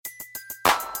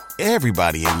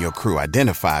Everybody in your crew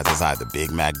identifies as either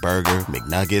Big Mac Burger,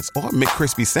 McNuggets, or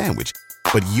McCrispy Sandwich.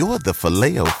 But you're the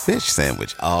Filet-O-Fish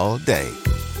Sandwich all day.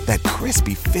 That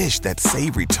crispy fish, that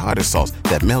savory tartar sauce,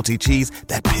 that melty cheese,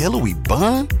 that pillowy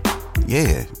bun.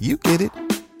 Yeah, you get it.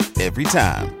 Every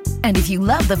time. And if you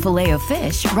love the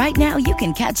Filet-O-Fish, right now you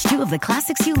can catch two of the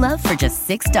classics you love for just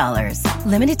 $6.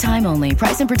 Limited time only.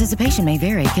 Price and participation may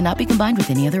vary. Cannot be combined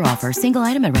with any other offer. Single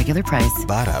item at regular price.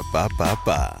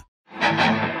 Ba-da-ba-ba-ba.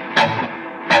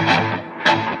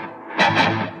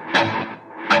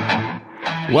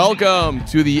 Welcome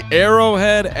to the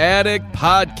Arrowhead Addict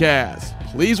Podcast.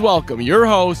 Please welcome your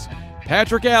hosts,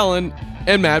 Patrick Allen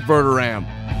and Matt Verderam.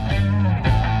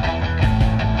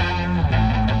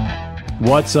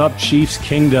 What's up, Chiefs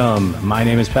Kingdom? My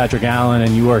name is Patrick Allen,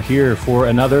 and you are here for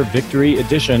another victory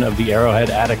edition of the Arrowhead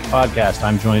Addict Podcast.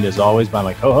 I'm joined, as always, by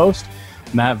my co-host,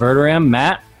 Matt Verderam.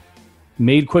 Matt,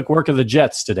 made quick work of the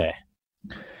Jets today.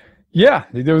 Yeah,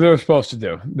 they did what they were supposed to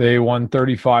do. They won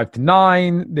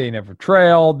 35-9. They never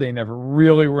trailed. They never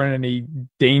really were in any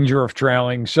danger of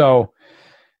trailing. So,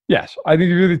 yes, I think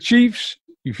if you're the Chiefs,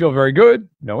 you feel very good.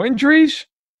 No injuries.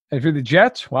 And if you're the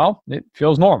Jets, well, it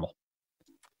feels normal.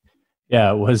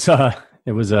 Yeah, it was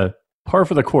a par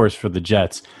for the course for the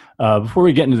Jets. Before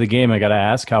we get into the game, I got to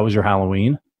ask, how was your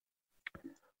Halloween?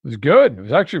 It was good. It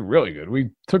was actually really good. We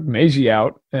took Maisie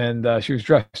out, and she was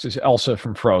dressed as Elsa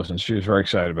from Frozen. She was very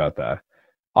excited about that.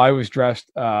 I was dressed,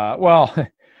 I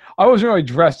wasn't really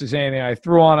dressed as anything. I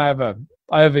threw on, I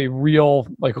have a real,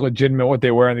 like, legitimate what they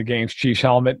wear in the games, Chiefs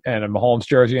helmet and a Mahomes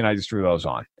jersey, and I just threw those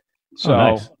on. So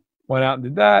nice. Went out and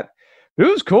did that. It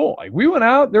was cool. Like, we went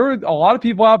out. There were a lot of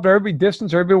people out, but everybody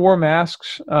distanced. Everybody wore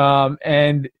masks.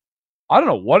 And I don't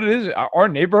know what it is. Our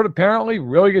neighborhood apparently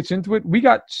really gets into it. We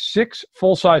got 6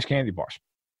 full-size candy bars.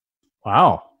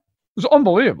 Wow. It was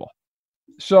unbelievable.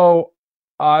 So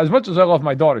as much as I love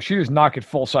my daughter, she does not get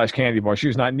full-size candy bars. She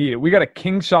does not need it. We got a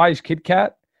king-size Kit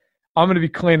Kat. I'm going to be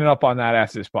cleaning up on that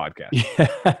after this podcast.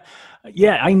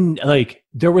 Yeah,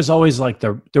 there was always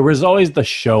the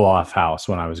show-off house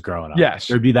when I was growing up. Yes.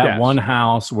 There'd be that one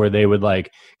house where they would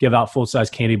give out full-size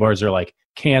candy bars or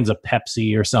cans of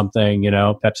Pepsi or something,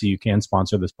 Pepsi, you can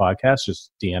sponsor this podcast,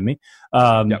 just DM me.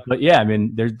 Yep. But yeah, I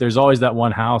mean, there's always that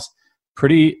one house.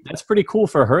 That's pretty cool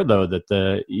for her though,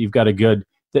 that you've got a good,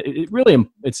 it's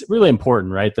really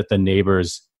important, right? That the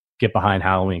neighbors get behind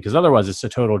Halloween, because otherwise it's a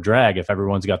total drag if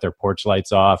everyone's got their porch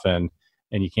lights off and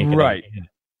you can't get right. in.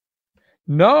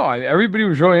 No, everybody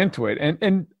was really into it.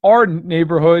 And our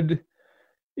neighborhood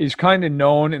is kind of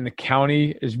known in the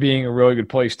county as being a really good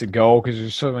place to go because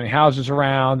there's so many houses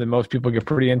around and most people get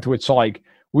pretty into it. So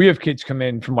we have kids come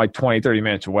in from 20, 30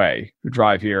 minutes away who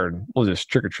drive here and we'll just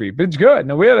trick or treat. But it's good.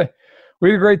 No, we had a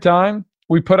great time.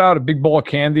 We put out a big bowl of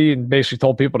candy and basically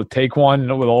told people to take one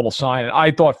with a little sign. And I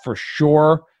thought for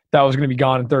sure that was going to be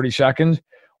gone in 30 seconds.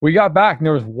 We got back and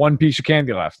there was one piece of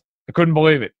candy left. I couldn't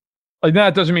believe it.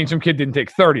 That doesn't mean some kid didn't take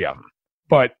 30 of them,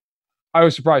 but I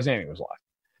was surprised anything was left.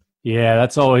 Yeah,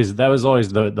 that was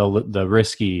always the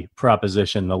risky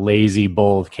proposition, the lazy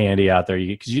bowl of candy out there.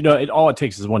 Because all it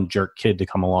takes is one jerk kid to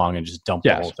come along and just dump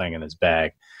the whole thing in his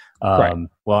bag. Right.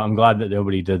 Well, I'm glad that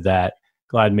nobody did that.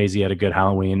 Glad Maisie had a good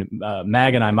Halloween.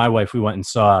 Mag and I, my wife, we went and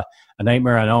saw A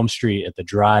Nightmare on Elm Street at the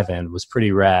drive-in. It was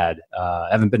pretty rad. I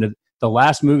haven't been to the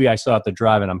last movie I saw at the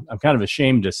drive-in. I'm kind of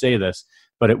ashamed to say this,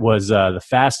 but it was The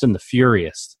Fast and the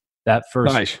Furious. That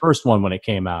first one when it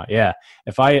came out. Yeah.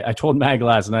 I told Mag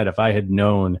last night, if I had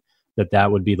known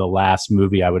that would be the last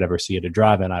movie I would ever see at a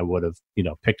drive-in, I would have,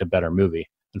 picked a better movie.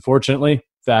 Unfortunately,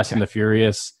 Fast and the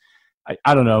Furious,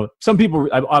 I don't know. Some people,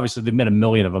 obviously, they've made a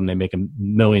million of them. They make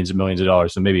millions and millions of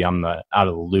dollars. So maybe I'm out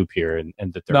of the loop here.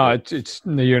 And that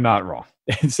no, you're not wrong.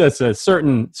 It's a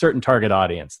certain target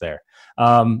audience there.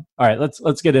 All right,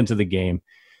 let's get into the game.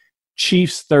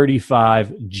 Chiefs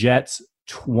 35, Jets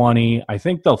 20. I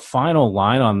think the final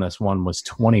line on this one was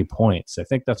 20 points. I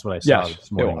think that's what I saw this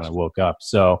morning when I woke up.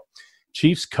 So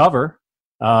Chiefs cover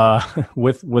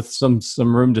with some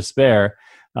room to spare.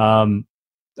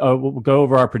 We'll go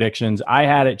over our predictions. I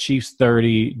had it Chiefs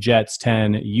 30, Jets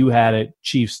 10. You had it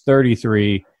Chiefs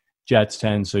 33, Jets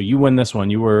 10. So you win this one.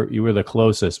 You were the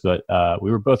closest, but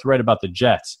we were both right about the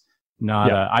Jets.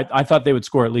 I thought they would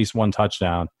score at least one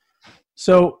touchdown.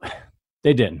 So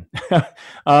they didn't.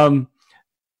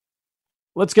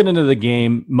 Let's get into the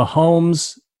game.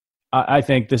 Mahomes, I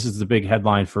think this is the big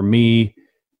headline for me.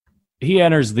 He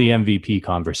enters the MVP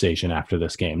conversation after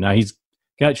this game. Now, he's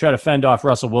going to try to fend off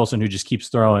Russell Wilson, who just keeps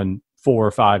throwing 4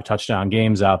 or 5 touchdown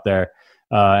games out there.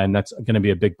 And that's going to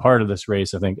be a big part of this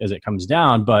race, I think, as it comes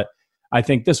down. But I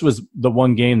think this was the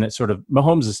one game that sort of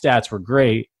Mahomes' stats were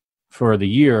great for the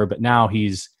year, but now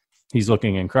he's He's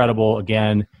looking incredible.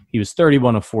 Again, he was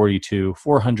 31 of 42,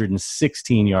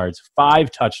 416 yards,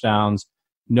 5 touchdowns,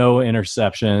 no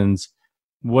interceptions.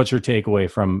 What's your takeaway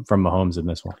from Mahomes in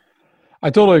this one? I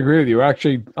totally agree with you.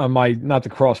 Actually, on my, not to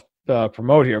cross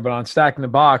promote here, but on Stacking the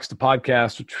Box, the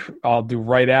podcast, which I'll do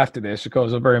right after this, it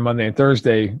goes up every Monday and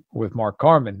Thursday with Mark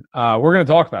Carman. We're going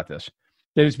to talk about this.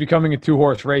 That it's becoming a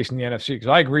 2-horse race in the NFC, because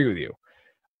I agree with you.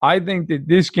 I think that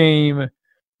this game,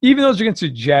 even though it's against the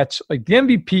Jets, like the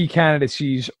MVP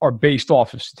candidacies are based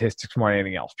off of statistics more than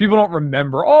anything else. People don't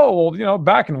remember,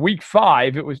 back in week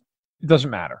 5, it doesn't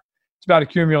matter. It's about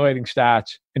accumulating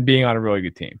stats and being on a really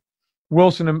good team.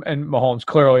 Wilson and Mahomes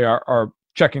clearly are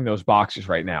checking those boxes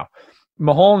right now.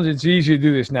 Mahomes, it's easy to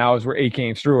do this now as we're 8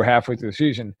 games through or halfway through the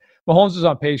season. Mahomes is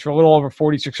on pace for a little over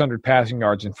 4,600 passing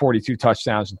yards and 42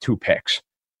 touchdowns and 2 picks.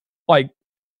 Like,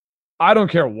 I don't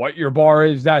care what your bar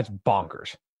is. That's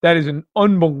bonkers. That is an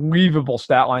unbelievable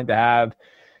stat line to have.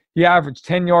 He averaged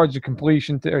 10 yards of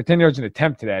completion, or 10 yards an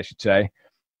attempt today, I should say.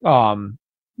 5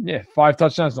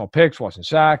 touchdowns, no picks, wasn't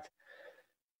sacked.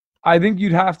 I think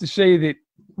you'd have to say that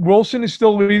Wilson is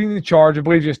still leading the charge. I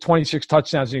believe he has 26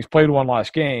 touchdowns, and he's played one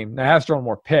last game. Now, he has thrown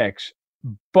more picks,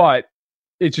 but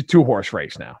it's a 2-horse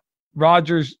race now.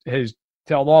 Rodgers has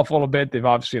tailed off a little bit. They've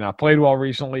obviously not played well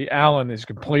recently. Allen is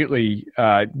completely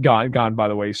gone by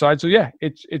the wayside. So, yeah,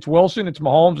 it's Wilson, it's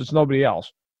Mahomes, it's nobody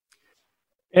else.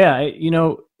 Yeah, I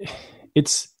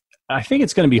think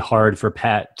it's going to be hard for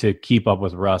Pat to keep up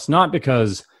with Russ, not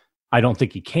because I don't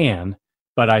think he can,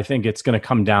 but I think it's going to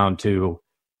come down to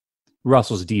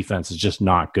Russell's defense is just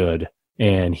not good.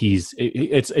 And he's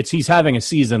having a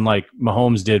season like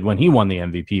Mahomes did when he won the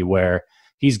MVP, where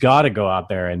he's got to go out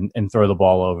there and throw the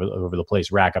ball over the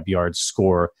place, rack up yards,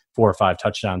 score 4 or 5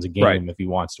 touchdowns a game if he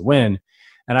wants to win.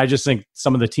 And I just think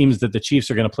some of the teams that the Chiefs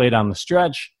are going to play down the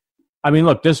stretch, I mean,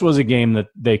 look, this was a game that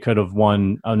they could have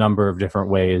won a number of different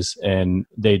ways, and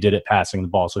they did it passing the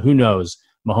ball. So who knows?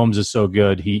 Mahomes is so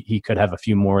good, he could have a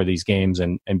few more of these games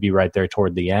and be right there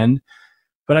toward the end.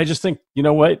 But I just think, you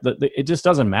know what? It just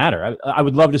doesn't matter. I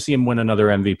would love to see him win another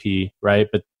MVP, right?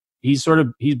 But he's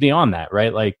beyond that,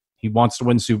 right? Like, he wants to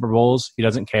win Super Bowls. He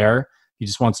doesn't care. He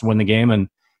just wants to win the game. And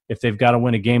if they've got to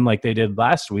win a game like they did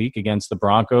last week against the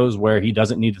Broncos, where he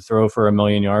doesn't need to throw for 1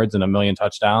 million yards and 1 million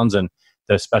touchdowns, and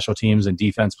the special teams and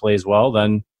defense plays well,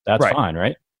 then that's fine,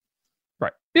 right?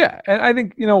 Right. Yeah. And I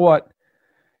think, you know what?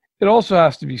 It also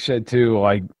has to be said, too,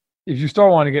 like, if you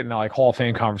start wanting to get into like Hall of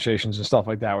Fame conversations and stuff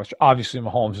like that, which obviously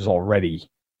Mahomes is already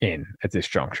in at this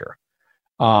juncture,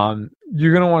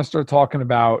 you're going to want to start talking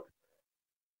about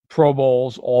Pro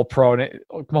Bowls, All-Pro.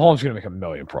 Mahomes is going to make 1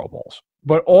 million Pro Bowls.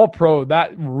 But All-Pro,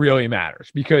 that really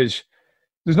matters, because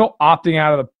there's no opting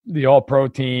out of the All-Pro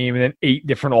team and then 8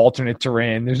 different alternates are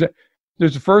in.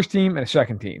 There's a first team and a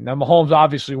second team. Now, Mahomes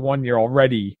obviously 1 year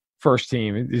already first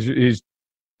team is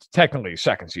technically his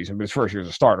second season, but his first year as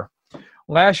a starter.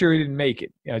 Last year, he didn't make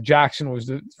it. Jackson was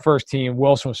the first team.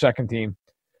 Wilson was second team.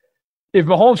 If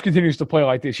Mahomes continues to play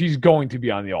like this, he's going to be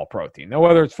on the All-Pro team. Now,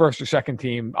 whether it's first or second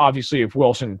team, obviously, if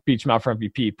Wilson beats him out for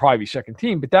MVP, it'd probably be second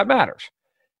team, but that matters.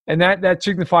 And that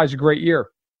signifies a great year.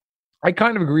 I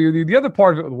kind of agree with you. The other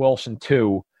part of it with Wilson,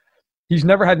 too, he's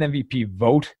never had an MVP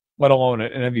vote, let alone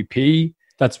an MVP.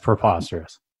 That's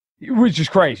preposterous. Which is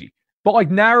crazy. But, like,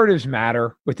 narratives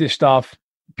matter with this stuff.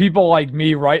 People like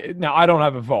me, right now, I don't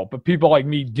have a vote, but people like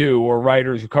me do, or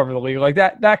writers who cover the league, like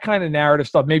that kind of narrative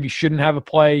stuff maybe shouldn't have a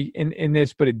play in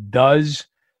this, but it does.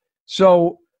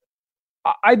 So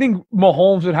I think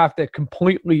Mahomes would have to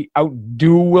completely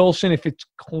outdo Wilson. If it's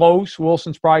close,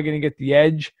 Wilson's probably going to get the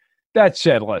edge. That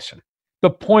said, listen, the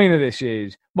point of this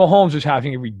is Mahomes is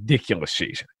having a ridiculous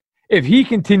season. If he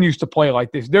continues to play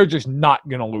like this, they're just not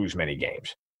going to lose many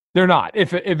games. They're not,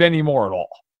 if any more at all.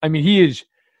 I mean, he is.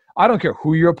 I don't care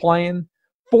who you're playing.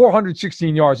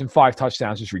 416 yards and 5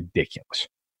 touchdowns is ridiculous.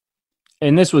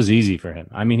 And this was easy for him.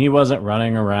 I mean, he wasn't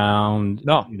running around,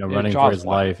 running for his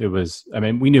life. It was, I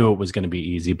mean, we knew it was going to be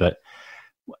easy, but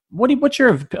what's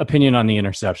your opinion on the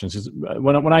interceptions? 'Cause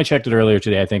when I checked it earlier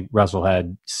today, I think Russell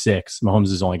had 6. Mahomes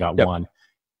has only got 1.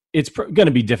 It's going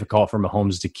to be difficult for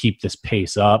Mahomes to keep this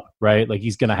pace up, right? Like,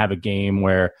 he's going to have a game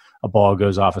where a ball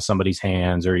goes off of somebody's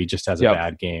hands, or he just has a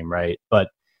bad game, right? But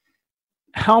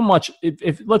how much,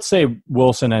 if let's say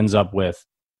Wilson ends up with,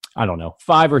 I don't know,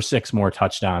 5 or 6 more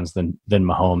touchdowns than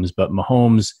Mahomes, but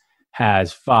Mahomes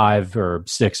has 5 or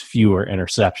 6 fewer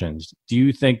interceptions, do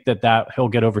you think that he'll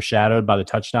get overshadowed by the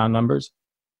touchdown numbers?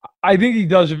 I think he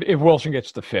does if Wilson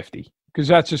gets to 50, because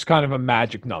that's just kind of a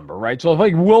magic number, right? So if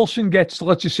like Wilson gets,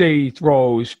 let's just say he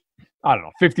throws, I don't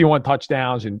know, 51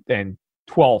 touchdowns and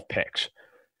 12 picks.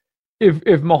 If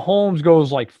Mahomes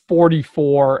goes like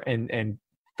 44 and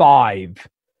 5,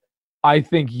 I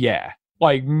think, yeah.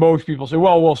 Like most people say,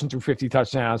 well, Wilson threw 50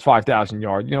 touchdowns, 5,000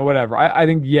 yards, whatever. I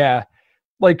think, yeah.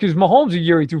 Like, because Mahomes a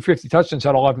year he threw 50 touchdowns,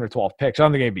 had 11 or 12 picks. I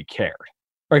don't think anybody cared.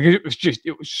 Like, it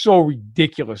was so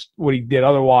ridiculous what he did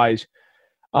otherwise.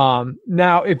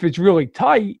 Now, if it's really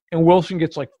tight and Wilson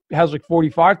has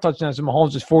 45 touchdowns and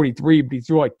Mahomes is 43, but he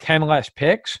threw 10 less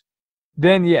picks,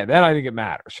 then I think it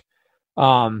matters.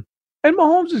 And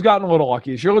Mahomes has gotten a little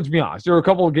lucky this year. Let's be honest. There were a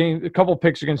couple of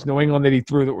picks against New England that he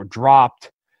threw that were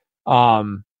dropped.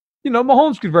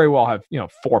 Mahomes could very well have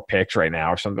 4 picks right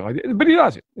now or something like that, but he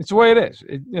doesn't. It's the way it is.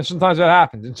 Sometimes that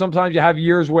happens, and sometimes you have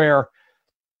years where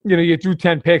you threw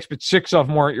 10 picks, but 6 of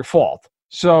them weren't your fault.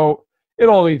 So it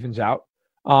all evens out.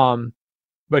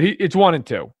 But it's 1 and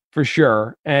 2 for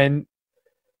sure. And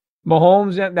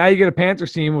Mahomes, now you get a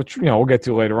Panthers team, which we'll get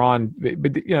to later on.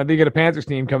 But they get a Panthers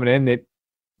team coming in that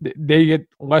they get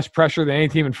less pressure than any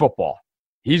team in football.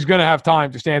 He's going to have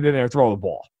time to stand in there and throw the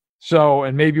ball. So,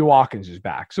 and maybe Watkins is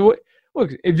back. So look,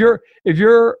 if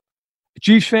you're a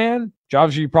Chiefs fan, which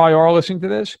obviously you probably are listening to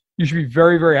this, you should be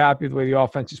very, very happy with the way the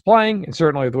offense is playing, and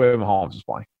certainly the way Mahomes is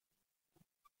playing.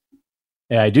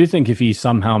 Yeah, I do think if he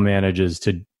somehow manages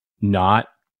to not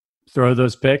throw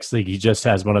those picks, like he just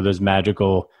has one of those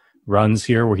magical runs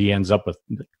here where he ends up with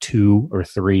 2 or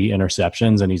 3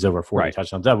 interceptions and he's over 40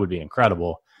 touchdowns, that would be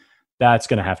incredible. That's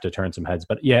going to have to turn some heads.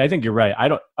 But yeah, I think you're right.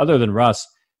 Other than Russ,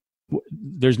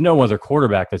 there's no other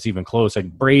quarterback that's even close.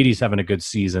 Like Brady's having a good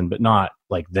season, but not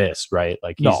like this, right?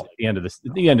 Like at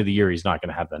the end of the year, he's not going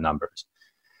to have the numbers.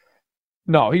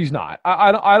 No, he's not.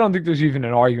 I don't think there's even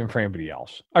an argument for anybody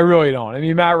else. I really don't. I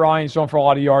mean, Matt Ryan's going for a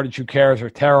lot of yardage. Who cares? Are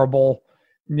terrible.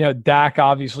 Dak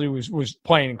obviously was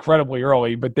playing incredibly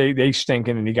early, but they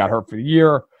stinking and he got hurt for the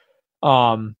year.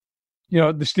 The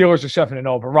Steelers are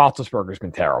 7-0, but Roethlisberger's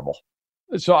been terrible.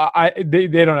 So they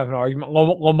don't have an argument.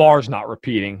 Lamar's not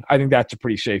repeating. I think that's a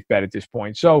pretty safe bet at this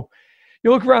point. So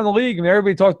you look around the league and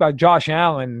everybody talks about Josh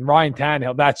Allen and Ryan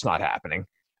Tannehill. That's not happening.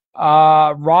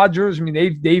 Rodgers, I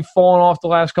mean, they've fallen off the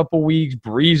last couple of weeks.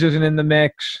 Breeze isn't in the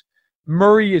mix.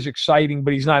 Murray is exciting,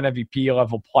 but he's not an MVP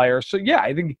level player. So yeah,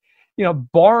 I think,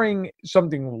 barring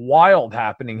something wild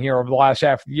happening here over the last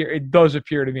half of the year, it does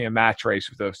appear to be a match race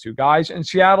with those two guys. And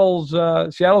Seattle's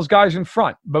guys in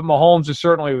front, but Mahomes is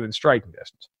certainly within striking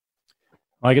distance.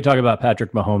 I could talk about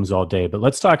Patrick Mahomes all day, but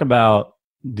let's talk about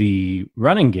the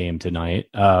running game tonight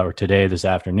or today, this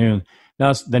afternoon.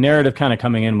 Now, the narrative kind of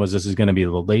coming in was this is going to be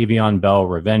the Le'Veon Bell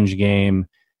revenge game.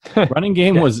 Running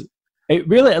game was it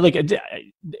really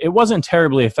it wasn't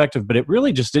terribly effective, but it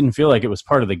really just didn't feel like it was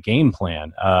part of the game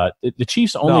plan. The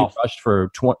Chiefs only rushed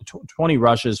for 20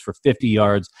 rushes for 50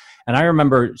 yards. And I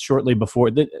remember shortly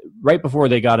before, right before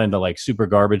they got into super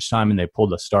garbage time and they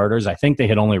pulled the starters, I think they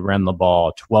had only ran the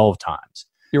ball 12 times.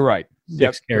 You're right.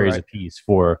 6 carries apiece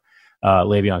for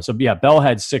Le'Veon. So yeah, Bell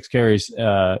had 6 carries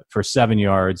for 7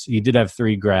 yards. He did have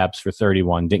 3 grabs for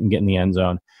 31, didn't get in the end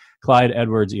zone. Clyde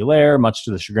Edwards-Helaire, much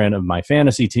to the chagrin of my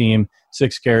fantasy team,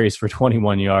 6 carries for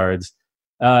 21 yards.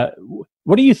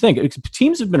 What do you think?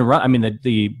 Teams have been run. I mean,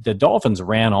 the Dolphins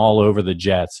ran all over the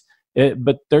Jets,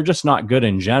 but they're just not good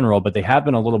in general. But they have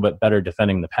been a little bit better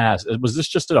defending the pass. Was this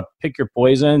just a pick your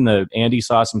poison? That Andy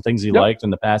saw some things he liked in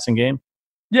the passing game.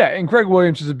 Yeah, and Greg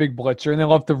Williams is a big blitzer, and they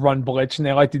love to run blitz, and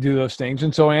they like to do those things.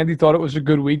 And so Andy thought it was a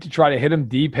good week to try to hit him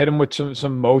deep, hit him with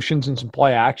some motions and some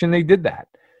play action. They did that.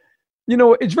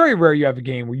 It's very rare you have a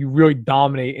game where you really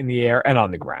dominate in the air and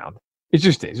on the ground. It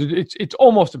just is. It's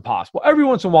almost impossible. Every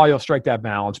once in a while you'll strike that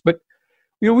balance, but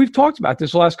we've talked about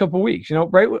this the last couple of weeks.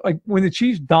 Right, like when the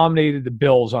Chiefs dominated the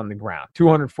Bills on the ground,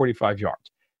 245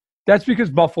 yards. That's because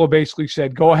Buffalo basically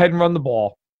said, "Go ahead and run the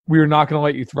ball. We are not going to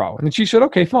let you throw." And the Chiefs said,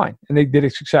 "Okay, fine," and they did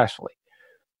it successfully.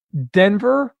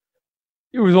 Denver,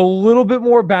 it was a little bit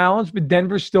more balanced, but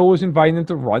Denver still was inviting them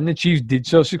to run. The Chiefs did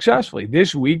so successfully.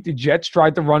 This week, the Jets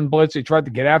tried to run blitz. They tried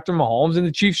to get after Mahomes, and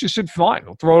the Chiefs just said, "Fine,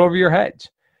 we'll throw it over your heads."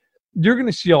 You're going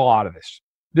to see a lot of this.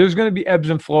 There's going to be ebbs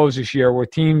and flows this year where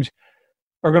teams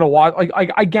are going to watch.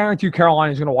 I guarantee you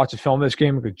Carolina is going to watch the film of this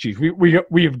game and go, "Geez,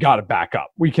 we have got to back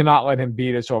up. We cannot let him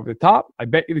beat us over the top." I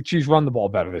bet you the Chiefs run the ball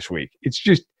better this week.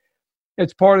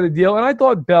 It's part of the deal. And I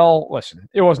thought Bell, listen,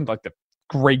 it wasn't like the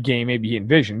great game maybe he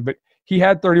envisioned, but he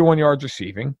had 31 yards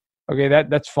receiving. Okay,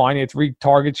 that's fine. He had 3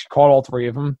 targets, caught all 3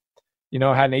 of them. Had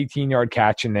an 18-yard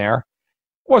catch in there.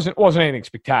 Wasn't anything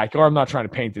spectacular. I'm not trying to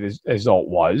paint it as though it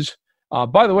was.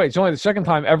 By the way, it's only the second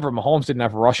time ever Mahomes didn't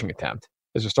have a rushing attempt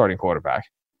as a starting quarterback.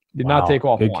 Did not take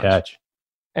off good once. Catch.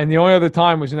 And the only other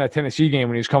time was in that Tennessee game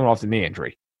when he was coming off the knee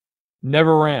injury.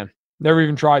 Never ran. Never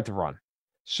even tried to run.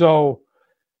 So,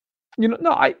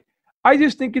 I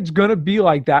just think it's going to be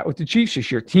like that with the Chiefs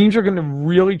this year. Teams are going to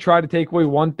really try to take away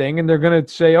one thing, and they're going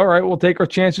to say, all right, we'll take our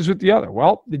chances with the other.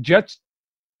 Well, the Jets,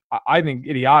 I think,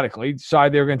 idiotically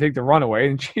decided they were going to take the run away,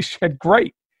 and the Chiefs said,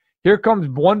 great. Here comes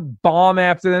one bomb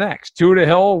after the next. 2 to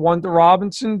Hill, 1 to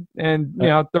Robinson, and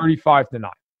 35-9.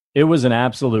 It was an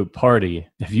absolute party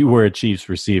if you were a Chiefs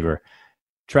receiver.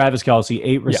 Travis Kelce,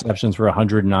 8 receptions for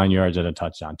 109 yards and a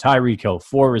touchdown. Tyreek Hill,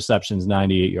 4 receptions,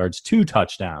 98 yards, 2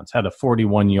 touchdowns. Had a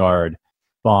 41-yard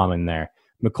bomb in there.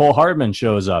 McCole Hardman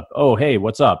shows up. Oh, hey,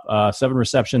 what's up? 7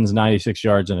 receptions, 96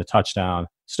 yards, and a touchdown.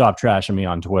 Stop trashing me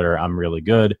on Twitter. I'm really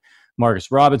good.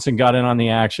 Marcus Robinson got in on the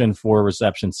action. 4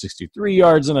 receptions, 63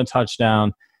 yards, and a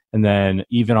touchdown. And then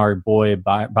even our boy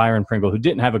Byron Pringle, who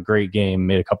didn't have a great game,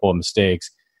 made a couple of mistakes.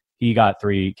 He got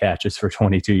 3 catches for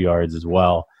 22 yards as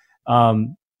well.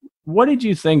 What did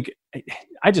you think?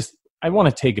 I want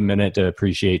to take a minute to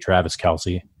appreciate Travis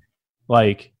Kelce.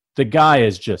 Like, the guy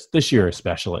is just, this year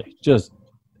especially, just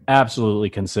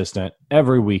absolutely consistent.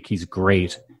 Every week he's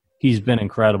great. He's been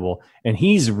incredible. And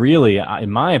he's really, in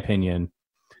my opinion,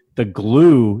 the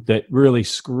glue that really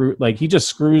he just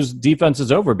screws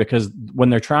defenses over, because when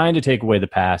they're trying to take away the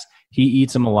pass, he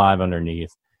eats them alive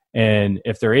underneath. And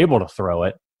if they're able to throw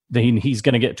it, then he's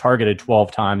going to get targeted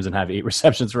 12 times and have 8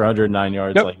 receptions for 109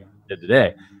 yards like he did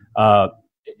today.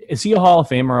 Is he a Hall of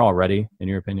Famer already, in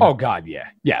your opinion? Oh, God, yeah.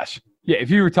 Yes. Yeah, if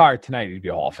he retired tonight, he'd be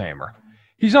a Hall of Famer.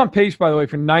 He's on pace, by the way,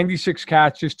 for 96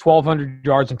 catches, 1,200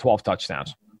 yards, and 12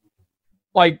 touchdowns.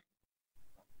 Like,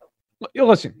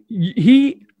 listen,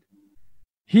 he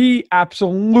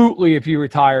absolutely, if he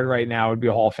retired right now, would be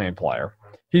a Hall of Fame player.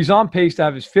 He's on pace to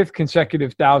have his 5th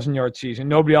consecutive 1,000-yard season.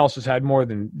 Nobody else has had more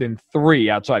than 3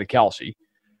 outside of Kelce.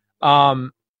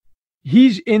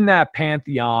 He's in that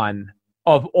pantheon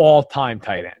of all-time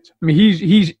tight ends. I mean,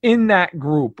 he's in that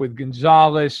group with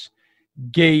Gonzalez,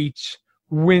 Gates,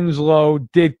 Winslow,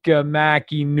 Ditka,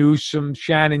 Mackey, Newsome,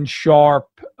 Shannon Sharp,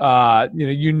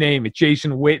 you name it,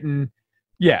 Jason Witten.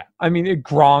 Yeah, I mean,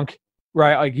 Gronk,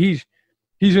 right? Like, he's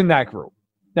in that group.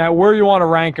 Now, where you want to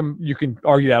rank him, you can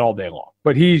argue that all day long.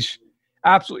 But he's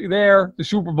absolutely there. The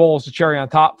Super Bowl is the cherry on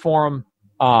top for him.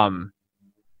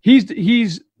 He's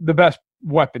the best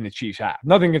weapon the Chiefs have.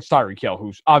 Nothing against Tyreek Hill,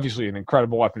 who's obviously an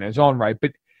incredible weapon in his own right.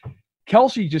 But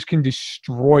Kelce just can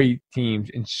destroy teams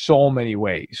in so many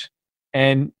ways.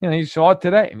 And you saw it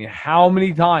today. I mean, how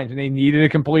many times when they needed a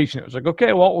completion, it was like,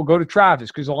 okay, well, we'll go to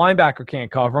Travis because the linebacker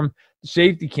can't cover him. The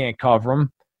safety can't cover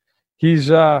him. He's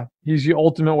the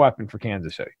ultimate weapon for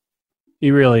Kansas City. He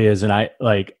really is. And I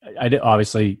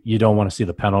obviously you don't want to see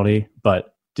the penalty,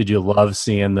 but did you love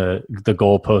seeing the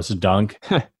goalpost dunk?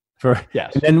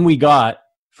 Yes. And then we got,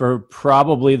 for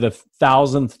probably the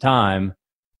 1,000th time,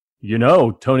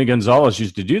 Tony Gonzalez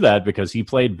used to do that because he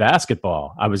played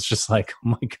basketball. I was just like, oh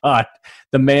my God,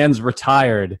 the man's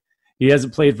retired. He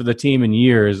hasn't played for the team in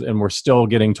years, and we're still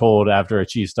getting told after a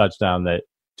Chiefs touchdown that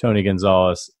Tony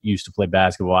Gonzalez used to play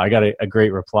basketball. I got a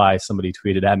great reply. Somebody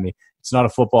tweeted at me, it's not a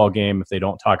football game if they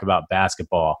don't talk about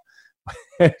basketball,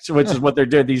 which is what they're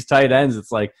doing. These tight ends,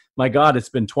 it's like, my God, it's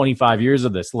been 25 years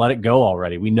of this. Let it go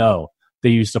already. We know they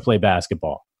used to play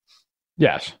basketball.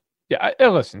 Yes. Yeah.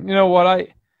 Listen, you know what?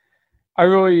 I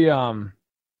really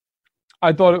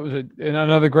I thought it was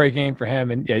another great game for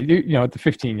him. And, yeah, at the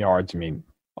 15 yards, I mean,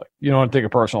 you don't want to take a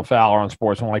personal foul or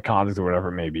unsportsmanlike conduct or whatever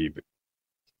it may be, but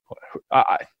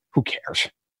who cares?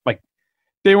 Like,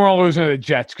 they weren't losing to the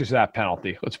Jets because of that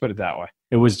penalty. Let's put it that way.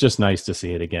 It was just nice to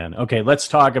see it again. Okay, let's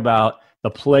talk about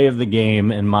the play of the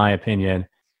game, in my opinion.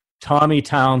 Tommy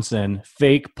Townsend,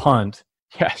 fake punt.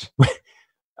 Yes.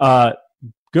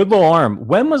 Good little arm.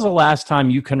 When was the last time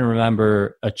you can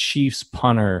remember a Chiefs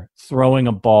punter throwing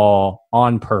a ball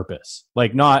on purpose?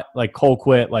 Like, not like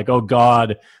Colquitt, like, oh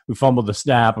God, we fumbled the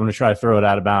snap, I'm going to try to throw it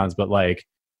out of bounds. But, like,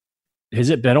 has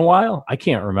it been a while? I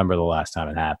can't remember the last time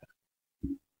it happened.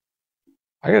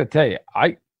 I got to tell you,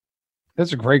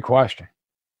 that's a great question.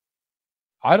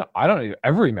 I don't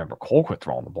ever remember Colquitt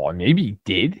throwing the ball. Maybe he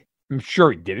did. I'm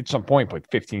sure he did at some point, like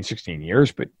 15, 16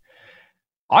 years. But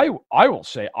I will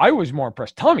say I was more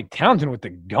impressed. Tommy Townsend with the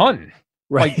gun.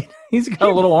 Right. Like, he's got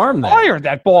a little arm there. Fired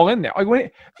that ball in there.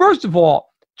 Like, first of all,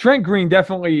 Trent Green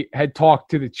definitely had talked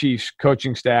to the Chiefs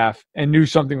coaching staff and knew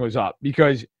something was up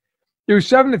because it was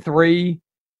 7-3,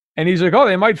 and he's like, oh,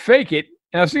 they might fake it.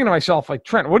 And I was thinking to myself, like,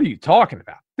 Trent, what are you talking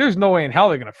about? There's no way in hell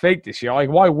they're going to fake this here. Like,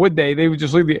 why would they? They would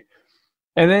just leave the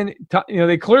 – and then,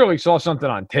 they clearly saw something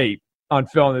on tape, on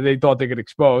film, that they thought they could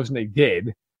expose, and they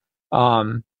did.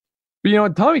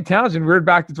 But, Tommy Townsend reared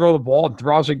back to throw the ball, and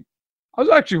I was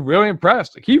actually really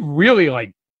impressed. Like, he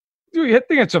really, dude,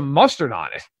 he had some mustard on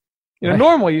it.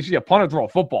 Normally you see a punter throw a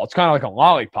football. It's kind of like a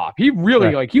lollipop. He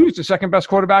really, he was the second best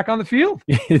quarterback on the field.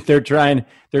 They're just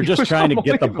trying to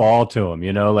get the ball to him,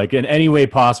 like in any way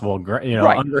possible,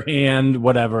 underhand,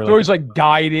 whatever. So he's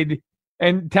guided.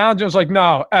 And Townsend was like,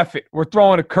 no, F it. We're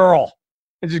throwing a curl.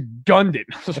 And just gunned it.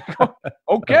 I was like, oh,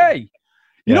 okay.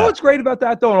 You know what's great about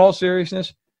that, though, in all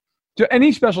seriousness? To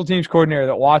any special teams coordinator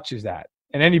that watches that,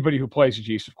 and anybody who plays the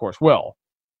Chiefs, of course, will,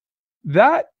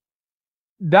 that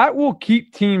will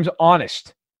keep teams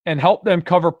honest and help them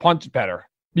cover punts better.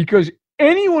 Because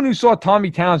anyone who saw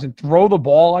Tommy Townsend throw the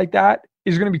ball like that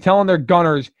is going to be telling their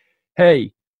gunners,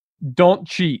 hey, don't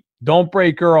cheat. Don't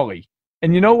break early.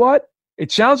 And you know what?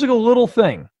 It sounds like a little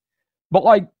thing, but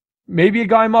maybe a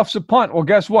guy muffs a punt. Well,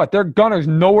 guess what? Their gunner's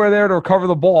nowhere there to recover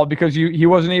the ball because he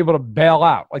wasn't able to bail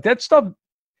out. That stuff,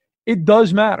 it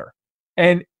does matter.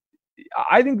 And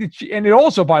I think and it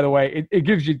also, by the way, it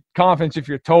gives you confidence if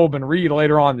you're Tobe and Reed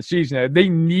later on in the season. They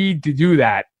need to do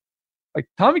that.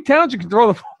 Tommy Townsend can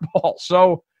throw the football,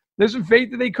 so there's some faith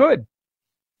that they could.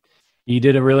 He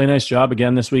did a really nice job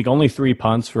again this week. Only 3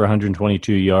 punts for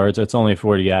 122 yards. That's only a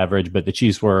 40 average, but the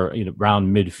Chiefs were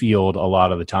around midfield a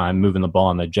lot of the time, moving the ball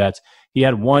on the Jets. He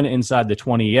had one inside the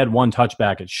 20. He had one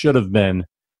touchback. It should have been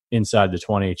inside the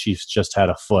 20. Chiefs just had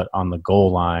a foot on the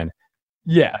goal line.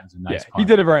 Yeah, he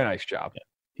did a very nice job. Yeah.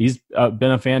 He's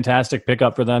been a fantastic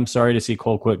pickup for them. Sorry to see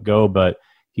Colquitt go, but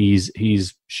he's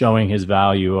showing his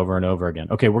value over and over again.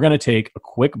 Okay, we're going to take a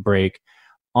quick break.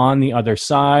 On the other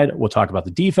side, we'll talk about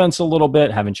the defense a little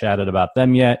bit. Haven't chatted about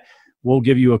them yet. We'll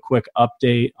give you a quick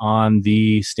update on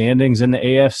the standings in the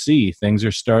AFC. Things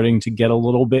are starting to get a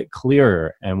little bit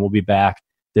clearer, and we'll be back.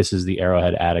 This is the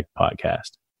Arrowhead Addict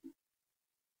Podcast.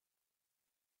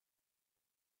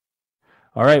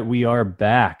 All right, we are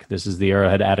back. This is the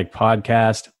Arrowhead Addict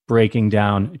Podcast, breaking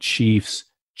down Chiefs,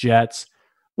 Jets.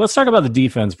 Let's talk about the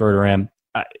defense, Verderam.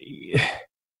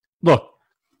 Look,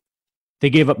 they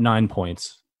gave up 9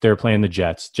 points. They're playing the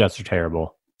Jets. Jets are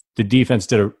terrible. The defense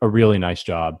did a really nice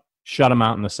job. Shut them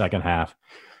out in the second half.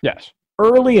 Yes.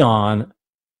 Early on,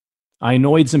 I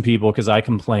annoyed some people because I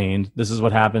complained. This is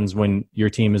what happens when your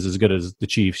team is as good as the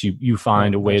Chiefs. You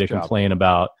find a way to complain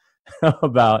about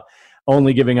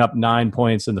only giving up 9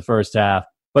 points in the first half.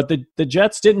 But the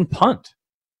Jets didn't punt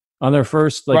on their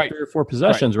first 3 or 4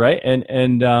 possessions, right?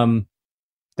 And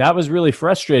that was really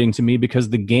frustrating to me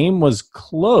because the game was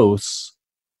close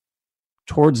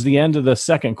towards the end of the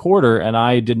second quarter, and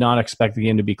I did not expect the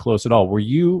game to be close at all. Were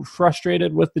you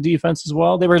frustrated with the defense as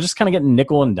well? They were just kind of getting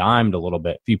nickel and dimed a little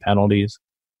bit, a few penalties.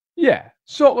 Yeah.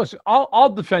 So listen, I'll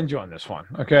defend you on this one,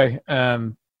 okay?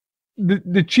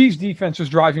 The Chiefs defense was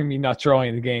driving me nuts early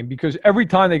in the game because every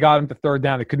time they got into third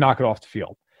down, they could knock it off the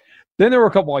field. Then there were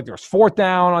a couple, there was 4th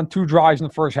down on 2 drives in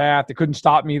the first half. They couldn't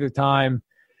stop me either time.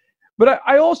 But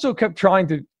I also kept trying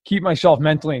to keep myself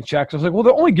mentally in check. So I was like, well,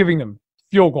 they're only giving them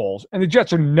field goals, and the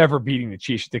Jets are never beating the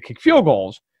Chiefs if they kick field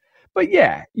goals. But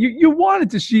yeah, you wanted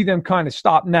to see them kind of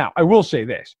stop. Now, I will say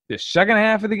this second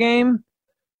half of the game,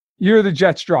 here are the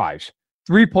Jets drives.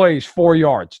 3 plays, 4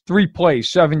 yards. 3 plays,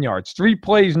 7 yards. 3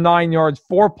 plays, 9 yards.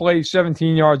 4 plays,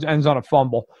 17 yards, ends on a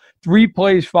fumble. 3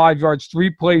 plays, 5 yards. 3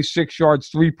 plays, 6 yards.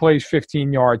 3 plays,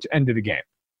 15 yards, end of the game.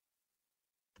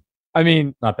 I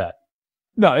mean, not bad.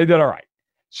 No, they did all right.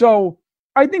 So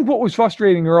I think what was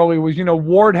frustrating early was,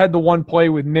 Ward had the one play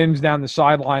with Mims down the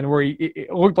sideline where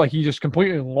it looked like he just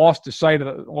completely lost track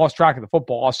of the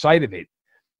football, lost sight of it.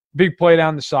 Big play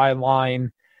down the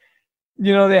sideline.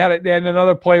 They had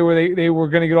another play where they were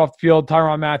going to get off the field.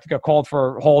 Tyrann Mathieu got called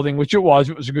for holding, which it was.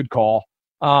 It was a good call.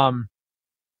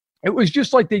 It was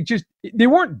just like they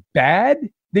weren't bad.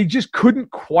 They just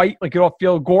couldn't quite get off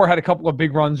field. Gore had a couple of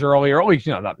big runs early, or at least,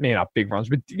 not big runs,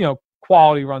 but,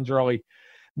 quality runs early.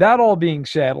 That all being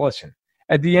said, listen,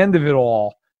 at the end of it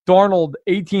all, Darnold,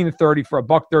 18-30 for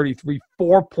 $133,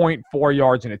 4.4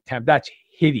 yards an attempt. That's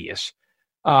hideous.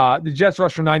 The Jets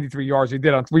rushed for 93 yards. They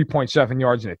did on 3.7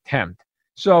 yards an attempt.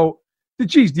 So the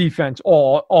Chiefs defense,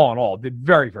 all in all, did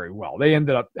very, very well. They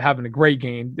ended up having a great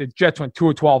game. The Jets went 2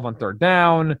 of 12 on third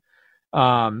down,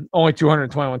 only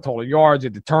 221 total yards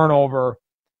at the turnover.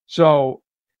 So,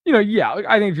 I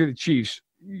think if you're the Chiefs,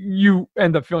 you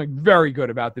end up feeling very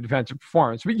good about the defensive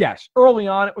performance. But yes, early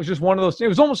on, it was just one of those things. It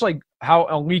was almost like how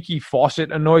a leaky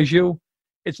faucet annoys you.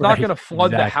 It's not going to flood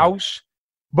the house,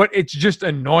 but it's just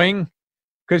annoying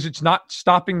because it's not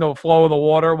stopping the flow of the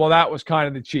water. Well, that was kind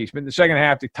of the Chiefs. But in the second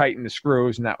half, they tightened the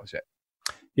screws, and that was it.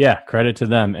 Yeah, credit to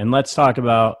them. And let's talk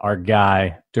about our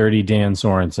guy, Dirty Dan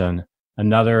Sorensen.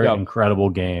 Another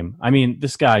incredible game. I mean,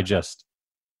 this guy just,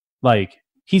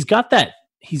 he's got that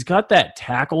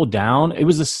tackle down. It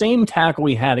was the same tackle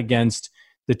he had against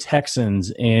the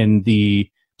Texans in the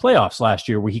playoffs last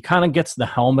year where he kind of gets the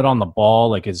helmet on the ball,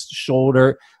 like his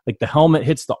shoulder, like the helmet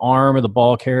hits the arm of the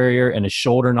ball carrier and his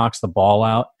shoulder knocks the ball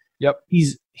out. Yep.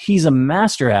 He's a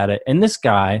master at it. And this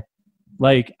guy,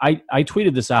 like I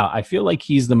tweeted this out. I feel like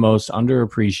he's the most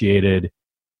underappreciated,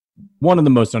 one of the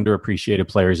most underappreciated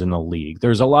players in the league.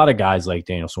 There's a lot of guys like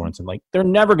Daniel Sorensen. Like they're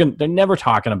never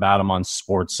talking about him on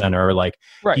Sports Center. Like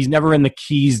he's never in the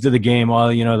keys to the game.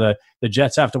 Well, you know, the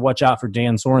Jets have to watch out for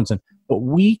Dan Sorensen. But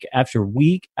week after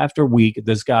week after week,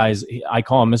 this guy's, I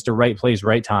call him Mr. Right Place,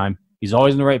 Right Time. He's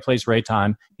always in the right place, right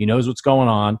time. He knows what's going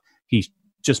on. He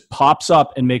just pops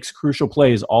up and makes crucial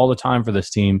plays all the time for this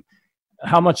team.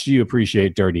 How much do you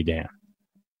appreciate Dirty Dan?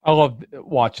 I love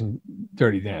watching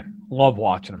Dirty Dan. Love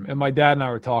watching him. And my dad and I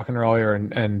were talking earlier,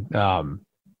 and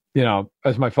you know,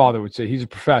 as my father would say, he's a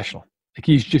professional. Like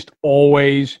he's just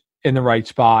always in the right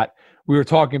spot. We were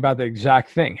talking about the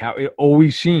exact thing, how it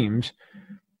always seems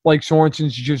like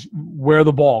Sorensen's just where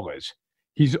the ball is.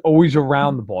 He's always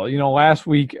around the ball. You know, last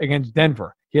week against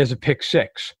Denver, he has a pick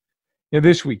six. You know,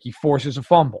 this week he forces a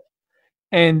fumble.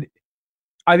 And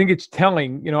I think it's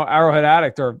telling, you know, Arrowhead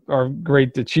Addict, our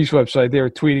great the Chiefs website, they were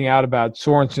tweeting out about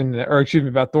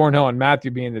about Thornhill and Matthew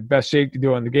being the best safety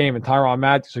duo in the game. And Tyrann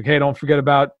Mathieu's like, hey, don't forget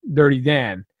about Dirty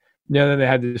Dan. You know, then they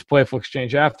had this playful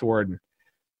exchange afterward. And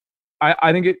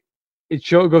I think it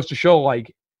goes to show,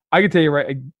 like, I can tell you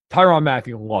right, Tyrann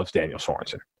Mathieu loves Daniel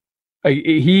Sorensen.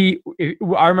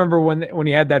 I remember when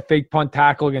he had that fake punt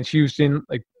tackle against Houston,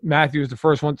 like Matthew was the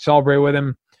first one to celebrate with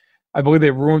him. I believe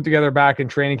they roomed together back in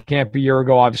training camp a year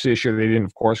ago. Obviously, this year they didn't,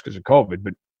 of course, because of COVID.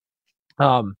 But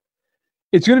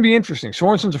it's going to be interesting.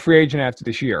 Sorensen's a free agent after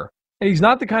this year. And he's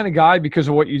not the kind of guy, because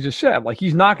of what you just said, like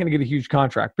he's not going to get a huge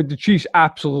contract. But the Chiefs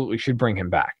absolutely should bring him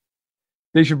back.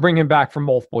 They should bring him back for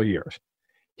multiple years.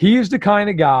 He is the kind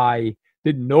of guy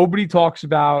that nobody talks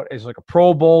about as like a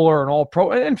Pro Bowler, an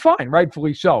All-Pro, and fine,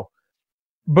 rightfully so.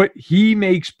 But he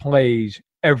makes plays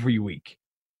every week.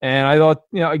 And I thought,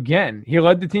 you know, again, he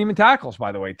led the team in tackles,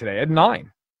 by the way, today at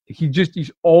 9.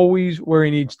 He's always where he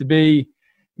needs to be,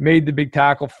 made the big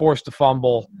tackle, forced the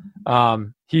fumble.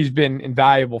 He's been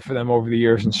invaluable for them over the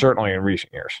years and certainly in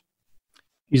recent years.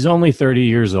 He's only 30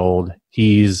 years old.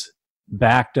 He's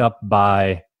backed up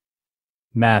by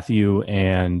Matthew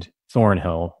and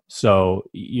Thornhill. So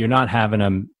you're not having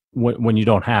him when you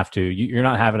don't have to. You're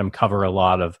not having him cover a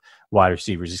lot of wide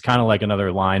receivers. He's kind of like another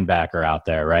linebacker out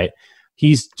there, right?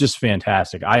 He's just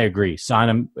fantastic. I agree. Sign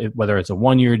him, whether it's a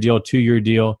 1-year deal, 2-year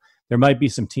deal. There might be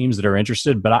some teams that are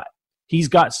interested, but he's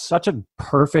got such a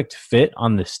perfect fit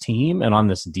on this team and on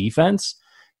this defense.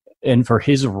 And for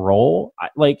his role,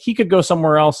 like he could go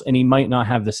somewhere else and he might not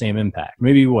have the same impact.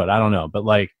 Maybe he would. I don't know. But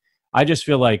like, I just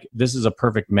feel like this is a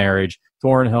perfect marriage.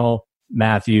 Thornhill,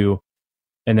 Matthew,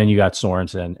 and then you got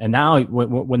Sorensen. And now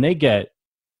when they get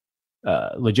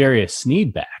L'Jarius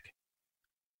Sneed back,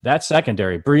 that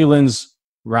secondary, Breeland's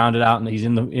rounded out and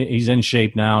he's in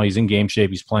shape now. He's in game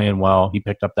shape. He's playing well. He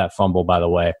picked up that fumble, by the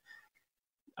way.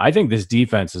 I think this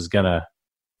defense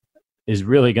is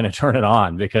really gonna turn it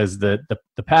on, because the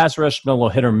pass rush been a little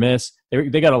hit or miss.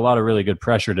 They got a lot of really good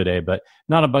pressure today, but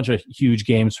not a bunch of huge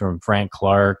games from Frank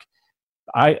Clark.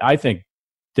 I think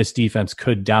this defense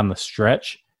could, down the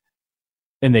stretch,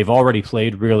 and they've already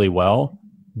played really well,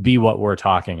 be what we're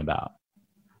talking about.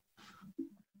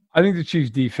 I think the Chiefs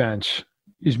defense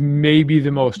is maybe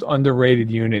the most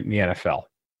underrated unit in the NFL,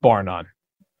 bar none.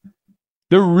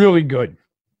 They're really good.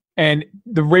 And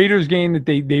the Raiders game that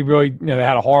they really, they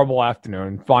had a horrible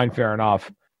afternoon. Fine, fair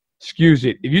enough. Excuse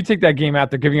it. If you take that game out,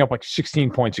 they're giving up like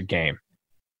 16 points a game.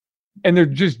 And they're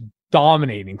just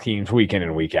dominating teams week in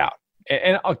and week out.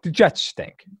 And the Jets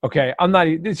stink. Okay.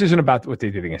 This isn't about what they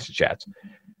did against the Jets.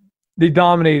 They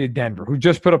dominated Denver, who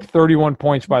just put up 31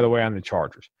 points, by the way, on the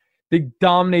Chargers. They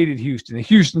dominated Houston.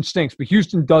 Houston stinks, but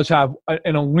Houston does have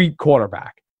an elite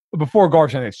quarterback. Before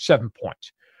Garza, they had 7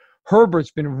 points.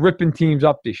 Herbert's been ripping teams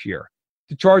up this year.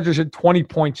 The Chargers had 20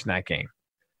 points in that game.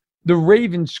 The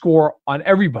Ravens score on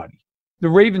everybody. The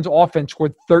Ravens offense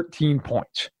scored 13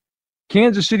 points.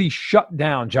 Kansas City shut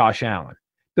down Josh Allen.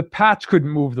 The Pats couldn't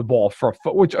move the ball for a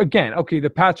foot, which, again, okay, the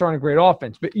Pats aren't a great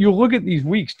offense, but you look at these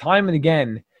weeks, time and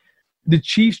again, the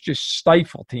Chiefs just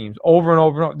stifle teams over and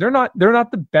over and over. They're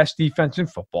not the best defense in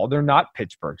football. They're not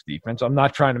Pittsburgh's defense. I'm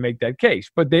not trying to make that case,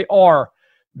 but they are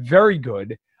very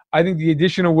good. I think the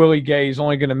addition of Willie Gay is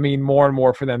only going to mean more and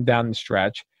more for them down the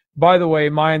stretch. By the way,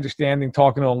 my understanding,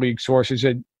 talking to a league source, is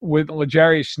that with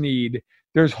L'Jarius Sneed,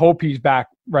 there's hope he's back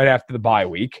right after the bye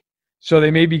week. So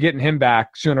they may be getting him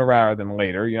back sooner rather than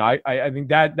later. I think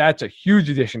that's a huge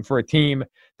addition for a team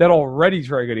that already is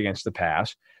very good against the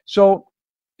pass. So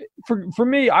for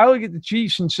me, I look at the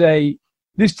Chiefs and say,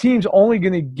 this team's only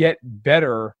going to get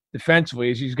better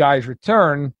defensively as these guys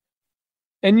return.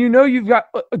 And you've got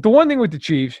the one thing with the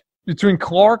Chiefs, between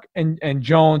Clark and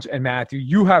Jones and Matthew,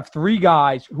 you have three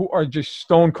guys who are just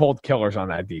stone cold killers on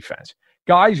that defense.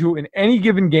 Guys who in any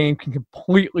given game can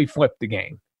completely flip the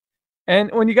game.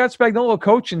 And when you got Spagnuolo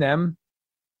coaching them,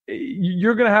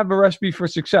 you're going to have a recipe for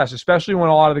success, especially when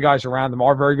a lot of the guys around them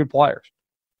are very good players.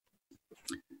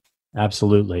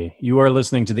 Absolutely. You are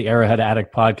listening to the Arrowhead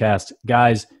Addict podcast.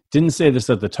 Guys, didn't say this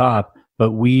at the top,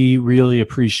 but we really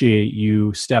appreciate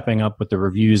you stepping up with the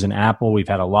reviews in Apple. We've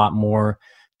had a lot more.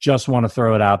 Just want to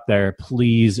throw it out there.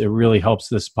 Please, it really helps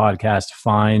this podcast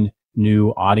find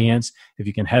new audience. If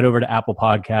you can head over to Apple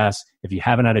Podcasts, if you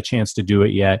haven't had a chance to do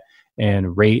it yet,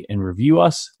 and rate and review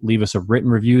us, leave us a written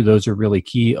review. Those are really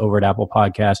key over at Apple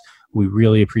Podcasts. We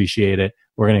really appreciate it.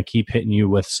 We're going to keep hitting you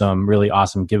with some really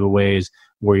awesome giveaways.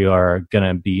 We are going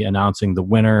to be announcing the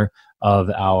winner of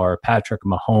our Patrick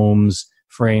Mahomes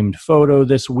framed photo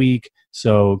this week.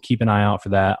 So keep an eye out for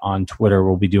that on Twitter.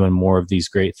 We'll be doing more of these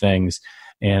great things.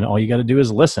 And all you got to do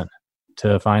is listen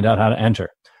to find out how to enter.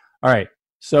 All right.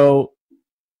 So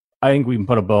I think we can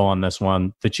put a bow on this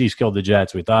one. The Chiefs killed the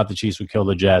Jets. We thought the Chiefs would kill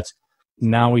the Jets.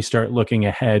 Now we start looking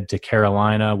ahead to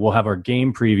Carolina. We'll have our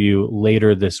game preview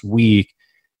later this week.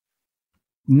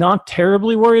 Not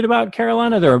terribly worried about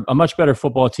Carolina. They're a much better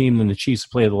football team than the Chiefs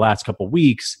played the last couple of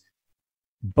weeks,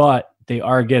 but they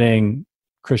are getting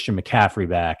Christian McCaffrey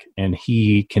back, and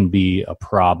he can be a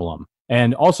problem.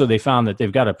 And also they found that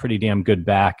they've got a pretty damn good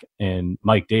back in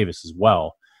Mike Davis as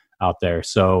well out there.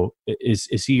 So is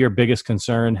he your biggest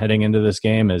concern heading into this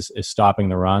game, is stopping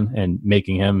the run and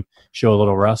making him show a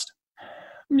little rust?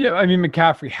 Yeah, I mean,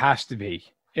 McCaffrey has to be.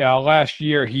 Yeah, last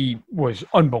year he was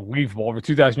unbelievable. Over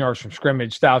 2,000 yards from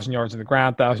scrimmage, 1,000 yards in the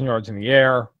ground, 1,000 yards in the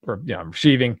air, or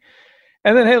receiving.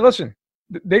 And then, hey, listen,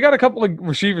 they got a couple of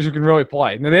receivers who can really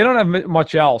play. Now, they don't have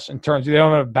much else in terms of, they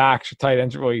don't have backs or tight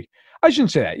ends really. I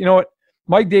shouldn't say that. You know what?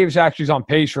 Mike Davis actually is on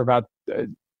pace for about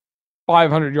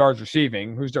 500 yards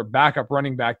receiving, who's their backup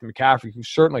running back to McCaffrey, who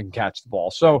certainly can catch the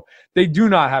ball. So they do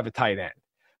not have a tight end.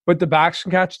 But the backs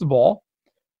can catch the ball.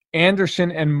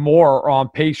 Anderson and Moore are on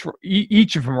pace for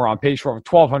each of them are on pace for over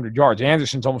 1,200 yards.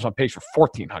 Anderson's almost on pace for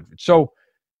 1,400. So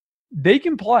they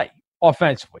can play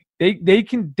offensively. They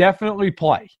can definitely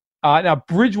play. Now,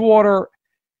 Bridgewater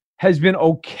has been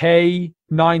okay.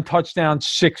 9 touchdowns,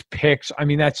 6 picks. I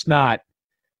mean, that's not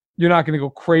 – you're not going to go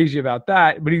crazy about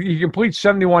that. But he completes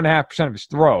 71.5% of his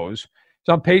throws.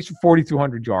 He's on pace for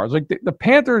 4,200 yards. Like the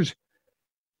Panthers –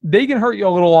 they can hurt you a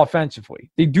little offensively.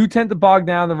 They do tend to bog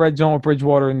down the red zone with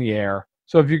Bridgewater in the air.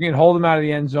 So if you can hold them out of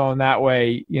the end zone that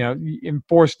way, you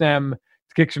enforce them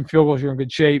to kick some field goals, you're in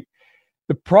good shape.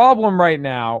 The problem right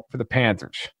now for the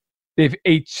Panthers, they have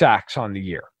 8 sacks on the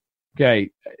year. Okay.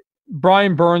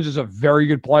 Brian Burns is a very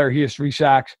good player. He has 3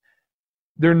 sacks.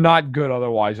 They're not good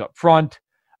otherwise up front.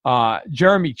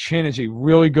 Jeremy Chin is a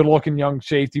really good-looking young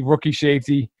safety, rookie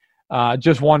safety.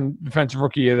 Just won Defensive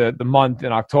Rookie of the month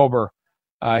in October.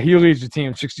 He leads the team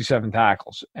in 67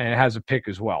 tackles and has a pick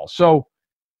as well. So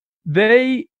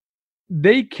they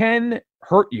can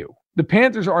hurt you. The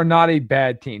Panthers are not a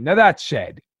bad team. Now, that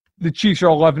said, the Chiefs are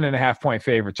 11.5-point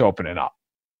favorites opening up.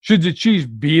 Should the Chiefs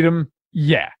beat them?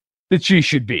 Yeah, the Chiefs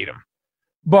should beat them.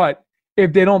 But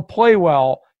if they don't play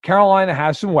well, Carolina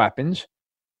has some weapons.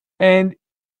 And,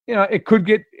 it could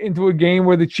get into a game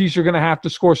where the Chiefs are going to have to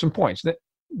score some points.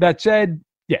 That said,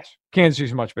 yes, Kansas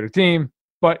City's a much better team.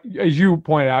 But as you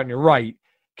pointed out, and you're right,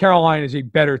 Carolina is a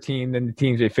better team than the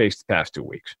teams they faced the past 2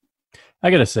 weeks.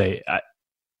 I got to say,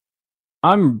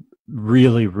 I'm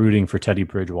really rooting for Teddy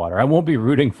Bridgewater. I won't be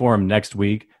rooting for him next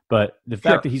week, but the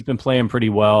fact that he's been playing pretty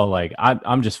well, like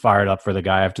I'm just fired up for the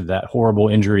guy after that horrible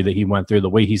injury that he went through, the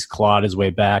way he's clawed his way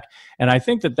back. And I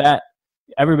think that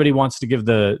everybody wants to give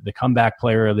the comeback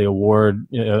player of the award,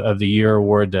 of the year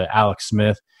award to Alex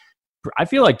Smith. I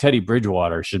feel like Teddy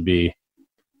Bridgewater should be.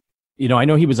 I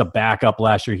know he was a backup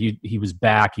last year. He was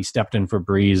back. He stepped in for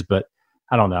Breeze, but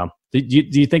I don't know. Do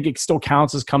you think it still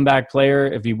counts as comeback player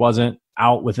if he wasn't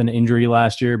out with an injury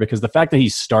last year? Because the fact that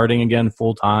he's starting again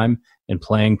full time and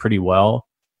playing pretty well,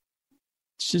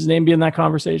 should his name be in that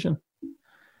conversation?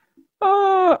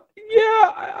 Yeah,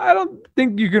 I don't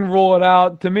think you can rule it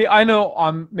out. To me, I know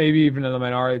I'm maybe even in the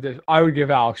minority. I would give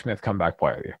Alex Smith comeback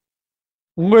player of the year.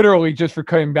 Literally, just for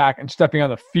coming back and stepping on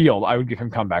the field, I would give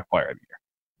him comeback player of the year.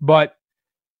 But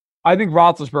I think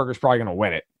Roethlisberger is probably going to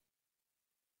win it.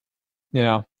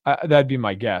 That'd be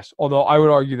my guess. Although I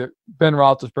would argue that Ben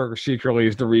Roethlisberger secretly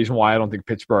is the reason why I don't think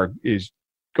Pittsburgh is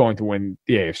going to win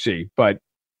the AFC. But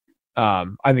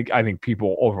I think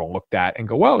people overlook that and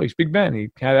go, well, he's Big Ben. He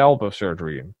had elbow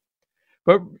surgery.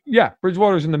 But yeah,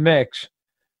 Bridgewater's in the mix.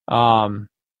 And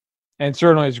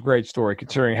certainly it's a great story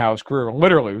considering how his career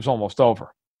literally was almost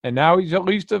over. And now he's at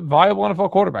least a viable NFL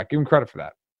quarterback. Give him credit for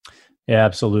that. Yeah,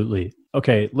 absolutely.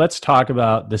 Okay, let's talk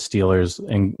about the Steelers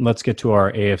and let's get to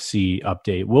our AFC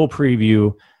update. We'll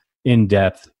preview in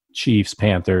depth Chiefs,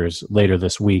 Panthers later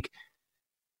this week.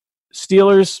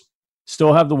 Steelers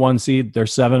still have the 1 seed. They're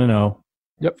 7-0.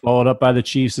 Yep. Followed up by the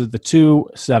Chiefs at the 2,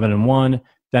 7-1.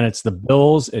 Then it's the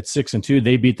Bills at 6-2.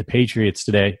 They beat the Patriots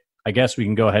today. I guess we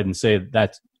can go ahead and say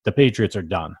that the Patriots are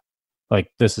done.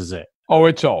 Like, this is it. Oh,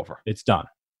 it's over. It's done.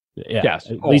 Yeah, yes,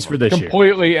 at least for this year.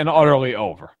 Completely and utterly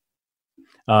over.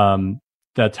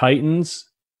 The Titans,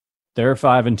 they're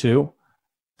 5-2.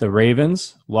 The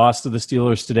Ravens lost to the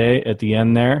Steelers today at the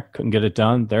end there. Couldn't get it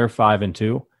done. They're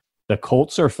 5-2. The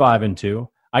Colts are 5-2.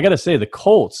 I got to say, the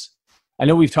Colts, I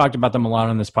know we've talked about them a lot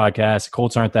on this podcast. The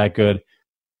Colts aren't that good.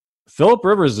 Phillip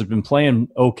Rivers has been playing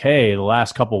okay the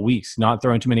last couple of weeks, not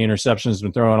throwing too many interceptions,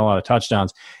 been throwing a lot of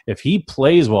touchdowns. If he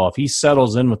plays well, if he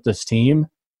settles in with this team,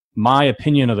 my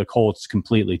opinion of the Colts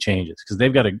completely changes because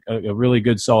they've got a really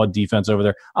good, solid defense over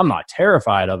there. I'm not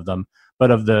terrified of them, but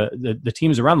of the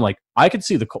teams around them, like I could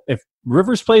see if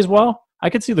Rivers plays well, I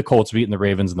could see the Colts beating the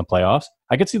Ravens in the playoffs.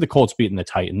 I could see the Colts beating the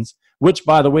Titans, which,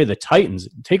 by the way, the Titans,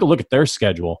 take a look at their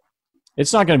schedule.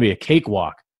 It's not going to be a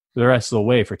cakewalk the rest of the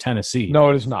way for Tennessee. No,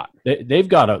 it is not. They've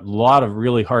got a lot of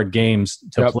really hard games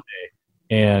to play,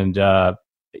 and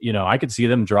I could see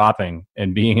them dropping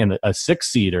and being in a 6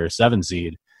 seed or a 7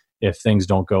 seed if things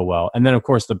don't go well. And then, of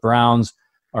course, the Browns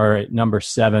are at number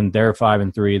 7. They're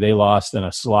 5-3. They lost in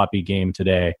a sloppy game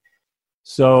today.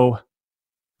 So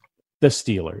the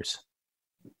Steelers,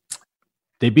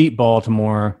 they beat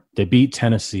Baltimore. They beat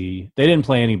Tennessee. They didn't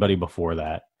play anybody before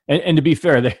that. And to be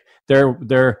fair,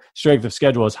 their strength of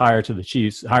schedule is higher than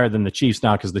the Chiefs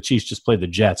now because the Chiefs just played the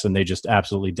Jets and they just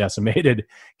absolutely decimated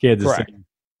Kansas City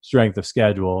strength of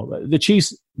schedule. The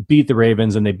Chiefs beat the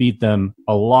Ravens and they beat them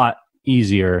a lot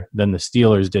easier than the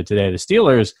Steelers did today. The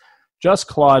Steelers just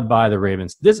clawed by the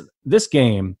Ravens. This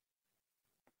game,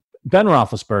 Ben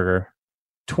Roethlisberger,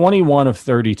 21 of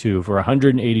 32 for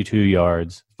 182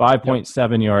 yards,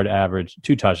 5.7 yard average,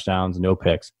 2 touchdowns, no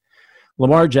picks.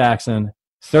 Lamar Jackson,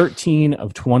 13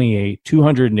 of 28,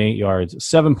 208 yards,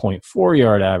 7.4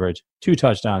 yard average, 2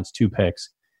 touchdowns, 2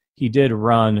 picks. He did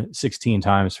run 16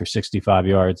 times for 65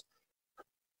 yards.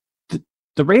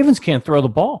 The Ravens can't throw the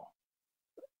ball.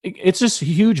 It's just a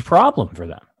huge problem for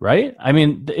them, right? I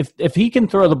mean, if he can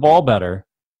throw the ball better,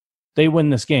 they win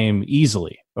this game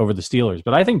easily over the Steelers.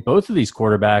 But I think both of these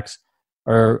quarterbacks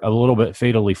are a little bit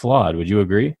fatally flawed. Would you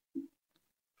agree?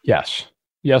 Yes.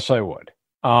 Yes, I would.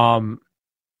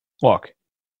 Look,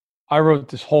 I wrote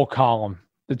this whole column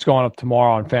that's going up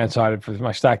tomorrow on Fansided for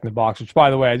my Stacking the Box, which, by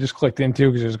the way, I just clicked into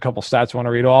because there's a couple stats I want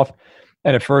to read off.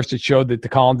 And at first it showed that the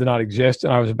column did not exist,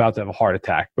 and I was about to have a heart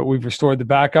attack. But we've restored the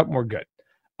backup, and we're good.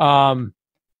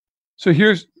 So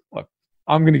look,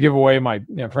 I'm going to give away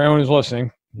for anyone who's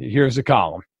listening, here's the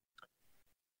column.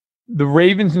 The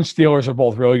Ravens and Steelers are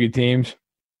both really good teams.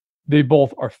 They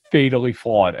both are fatally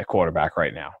flawed at quarterback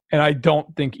right now. And I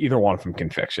don't think either one of them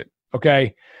can fix it.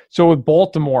 Okay. So with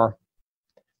Baltimore,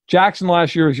 Jackson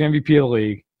last year was the MVP of the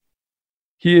league.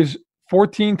 He has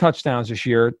 14 touchdowns this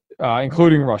year,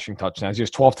 including rushing touchdowns. He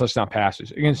has 12 touchdown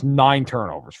passes against 9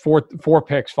 turnovers, 4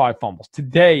 picks, 5 fumbles.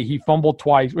 Today, he fumbled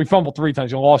twice. He fumbled 3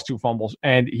 times. He lost 2 fumbles,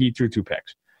 and he threw 2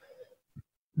 picks.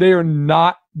 They are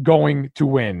not going to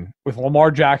win with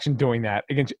Lamar Jackson doing that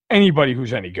against anybody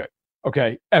who's any good,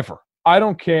 okay, ever. I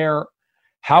don't care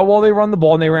how well they run the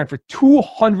ball, and they ran for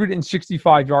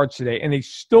 265 yards today, and they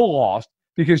still lost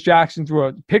because Jackson threw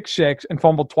a pick 6 and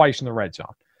fumbled twice in the red zone.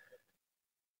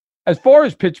 As far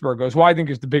as Pittsburgh goes, who I think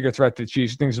is the bigger threat to the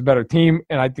Chiefs, I think is a better team,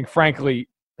 and I think, frankly,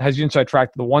 has the inside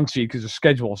track to the 1 seed because the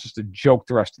schedule is just a joke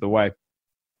the rest of the way.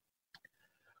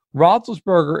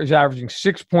 Roethlisberger is averaging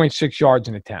 6.6 yards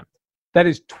an attempt. That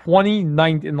is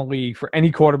 29th in the league for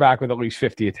any quarterback with at least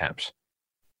 50 attempts.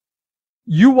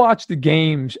 You watch the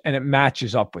games, and it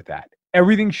matches up with that.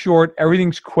 Everything's short.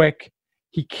 Everything's quick.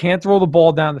 He can't throw the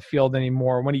ball down the field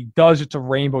anymore. When he does, it's a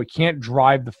rainbow. He can't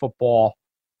drive the football.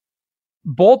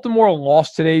 Baltimore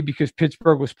lost today because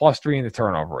Pittsburgh was +3 in the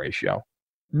turnover ratio,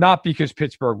 not because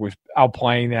Pittsburgh was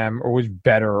outplaying them or was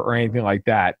better or anything like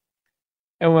that.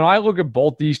 And when I look at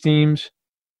both these teams,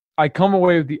 I come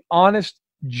away with the honest,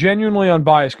 genuinely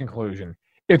unbiased conclusion.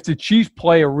 If the Chiefs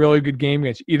play a really good game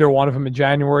against either one of them in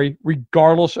January,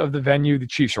 regardless of the venue, the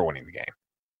Chiefs are winning the game.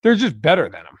 They're just better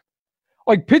than them.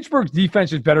 Like, Pittsburgh's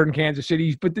defense is better than Kansas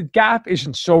City's, but the gap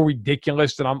isn't so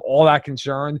ridiculous that I'm all that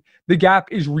concerned. The gap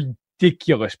is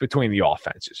ridiculous between the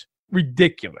offenses.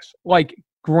 Ridiculous. Like,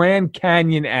 Grand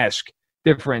Canyon-esque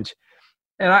difference.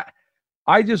 And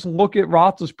I just look at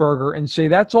Roethlisberger and say,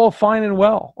 that's all fine and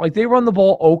well. Like, they run the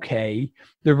ball okay.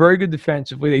 They're very good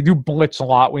defensively. They do blitz a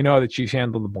lot. We know the Chiefs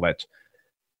handle the blitz.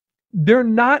 They're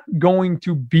not going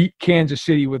to beat Kansas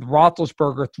City with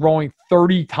Roethlisberger throwing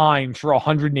 30 times for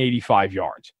 185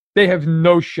 yards. They have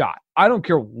no shot. I don't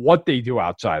care what they do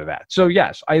outside of that. So,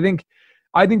 yes, I think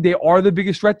they are the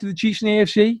biggest threat to the Chiefs in the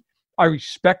AFC. I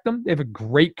respect them. They have a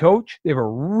great coach. They have a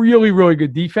really, really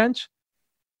good defense.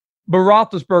 But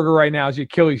Roethlisberger right now is the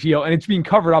Achilles heel, and it's being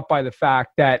covered up by the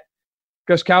fact that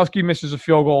Gostkowski misses a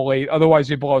field goal late. Otherwise,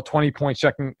 they blow a 20-point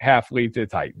second half lead to the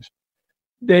Titans.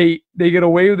 They get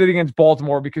away with it against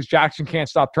Baltimore because Jackson can't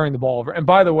stop turning the ball over. And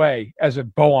by the way, as a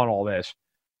bow on all this,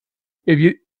 if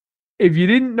you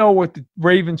didn't know what the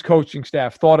Ravens coaching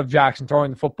staff thought of Jackson throwing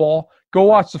the football, go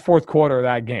watch the fourth quarter of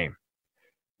that game.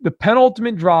 The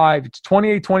penultimate drive, it's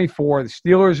 28-24. The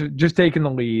Steelers have just taken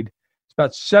the lead. It's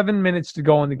about 7 minutes to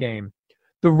go in the game.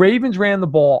 The Ravens ran the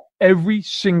ball every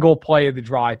single play of the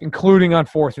drive, including on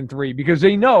 4th and 3, because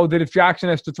they know that if Jackson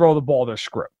has to throw the ball, they're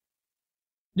screwed.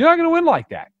 You're not going to win like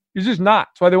that. You're just not.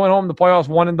 That's why they went home in the playoffs,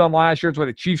 one and done last year. It's why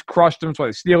the Chiefs crushed them. It's why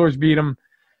the Steelers beat them.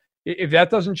 If that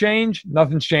doesn't change,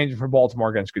 nothing's changing for Baltimore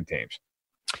against good teams.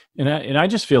 And I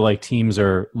just feel like teams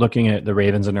are looking at the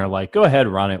Ravens and they're like, go ahead,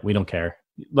 run it. We don't care.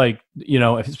 Like,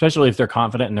 especially if they're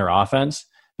confident in their offense,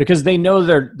 because they know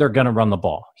they're going to run the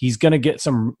ball. He's going to get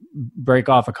break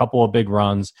off a couple of big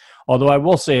runs. Although I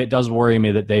will say it does worry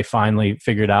me that they finally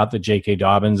figured out that J.K.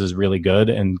 Dobbins is really good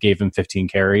and gave him 15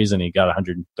 carries and he got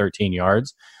 113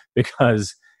 yards,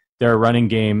 because their running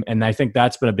game, and I think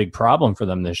that's been a big problem for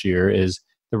them this year, is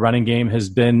the running game has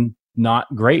been not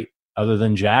great. Other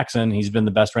than Jackson, he's been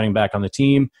the best running back on the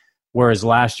team, whereas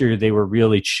last year they were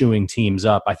really chewing teams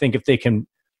up. I think if they can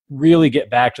really get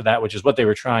back to that, which is what they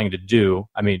were trying to do.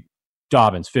 I mean,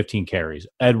 Dobbins, 15 carries,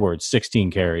 Edwards,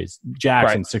 16 carries,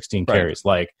 Jackson, 16 carries.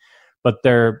 But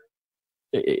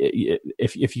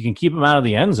if you can keep them out of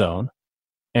the end zone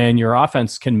and your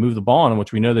offense can move the ball on,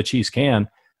 which we know the Chiefs can,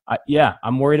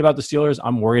 I'm worried about the Steelers.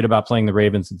 I'm worried about playing the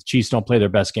Ravens. The Chiefs don't play their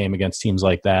best game against teams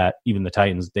like that. Even the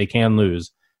Titans, they can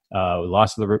lose. We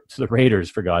lost to the Raiders,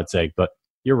 for God's sake. But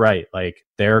you're right. Like,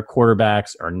 their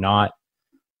quarterbacks are not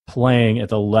playing at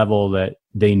the level that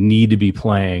they need to be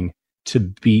playing to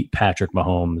beat Patrick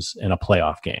Mahomes in a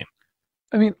playoff game.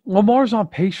 I mean, Lamar's on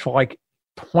pace for like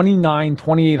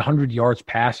 2,800 yards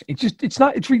passing.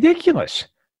 It's ridiculous.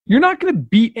 You're not going to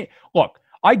beat. Look,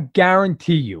 I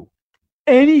guarantee you,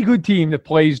 any good team that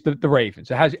plays the Ravens,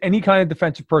 that has any kind of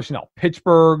defensive personnel,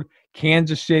 Pittsburgh,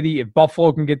 Kansas City, if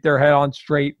Buffalo can get their head on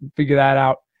straight and figure that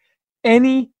out,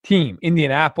 any team,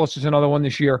 Indianapolis is another one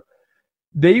this year,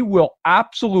 they will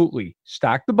absolutely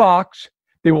stack the box.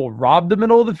 They will rob the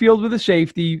middle of the field with a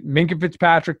safety. Minkah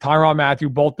Fitzpatrick, Tyrann Mathieu,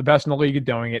 both the best in the league at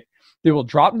doing it. They will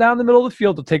drop them down the middle of the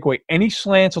field. They'll take away any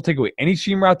slants. They'll take away any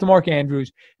seam route to Mark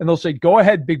Andrews. And they'll say, go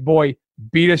ahead, big boy,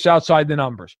 beat us outside the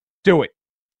numbers. Do it.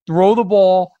 Throw the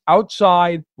ball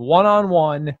outside,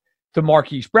 one-on-one, to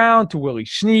Marquise Brown, to Willie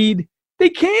Snead. They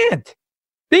can't.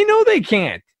 They know they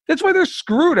can't. That's why they're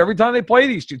screwed every time they play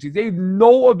these two teams. They have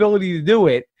no ability to do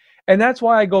it. And that's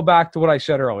why I go back to what I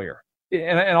said earlier.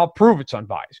 And I'll prove it's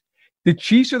unbiased. The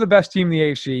Chiefs are the best team in the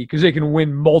AFC because they can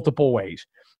win multiple ways.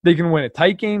 They can win a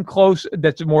tight game, close,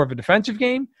 that's more of a defensive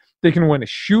game. They can win a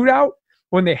shootout.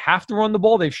 When they have to run the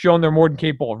ball, they've shown they're more than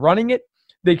capable of running it.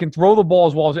 They can throw the ball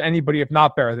as well as anybody, if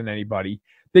not better than anybody.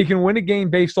 They can win a game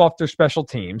based off their special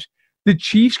teams. The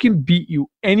Chiefs can beat you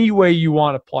any way you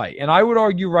want to play. And I would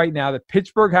argue right now that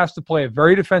Pittsburgh has to play a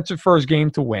very defensive first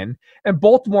game to win, and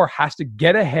Baltimore has to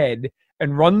get ahead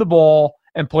and run the ball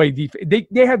and play defense.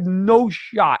 They have no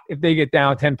shot if they get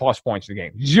down 10-plus points in the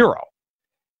game. Zero.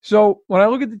 So when I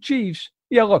look at the Chiefs,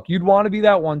 yeah, look, you'd want to be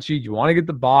that one seed. You want to get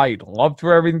the bye. You'd love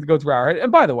for everything to go through our head.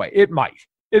 And by the way, it might.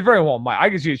 It very well might. I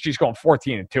can see the Chiefs going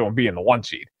 14-2 and being the one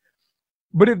seed.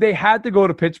 But if they had to go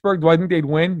to Pittsburgh, do I think they'd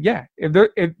win? Yeah.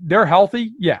 If they're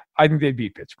healthy, yeah, I think they'd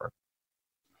beat Pittsburgh.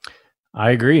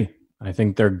 I agree. I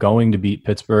think they're going to beat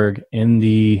Pittsburgh in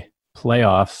the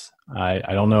playoffs. I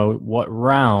don't know what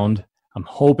round. I'm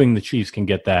hoping the Chiefs can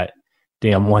get that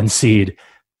damn one seed.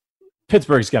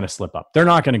 Pittsburgh's going to slip up. They're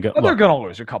not going to go. They're going to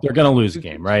lose a couple. They're going to lose a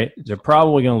game, right? They're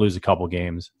probably going to lose a couple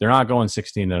games. They're not going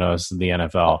 16-0. This is the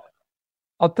NFL.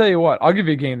 I'll tell you what. I'll give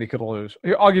you a game they could lose.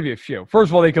 I'll give you a few. First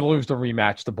of all, they could lose the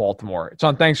rematch to Baltimore. It's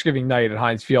on Thanksgiving night at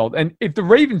Heinz Field. And if the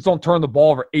Ravens don't turn the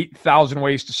ball over 8,000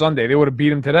 ways to Sunday, they would have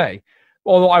beat them today.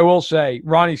 Although I will say,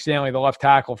 Ronnie Stanley, the left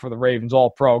tackle for the Ravens,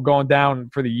 all-pro, going down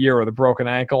for the year with a broken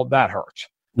ankle, that hurts.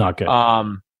 Not good.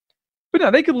 But no,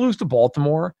 they could lose to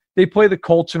Baltimore. They play the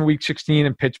Colts in Week 16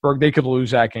 in Pittsburgh. They could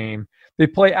lose that game. They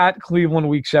play at Cleveland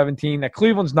Week 17. Now,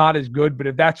 Cleveland's not as good, but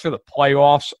if that's for the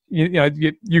playoffs,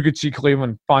 you could see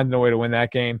Cleveland finding a way to win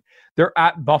that game. They're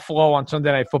at Buffalo on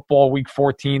Sunday Night Football Week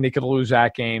 14. They could lose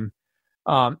that game.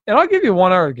 And I'll give you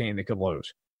one other game they could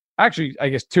lose. Actually, I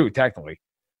guess two, technically.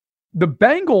 The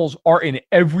Bengals are in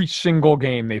every single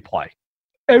game they play.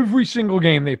 Every single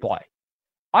game they play.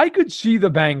 I could see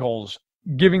the Bengals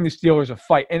giving the Steelers a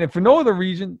fight. And if for no other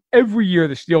reason, every year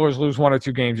the Steelers lose one or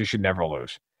two games they should never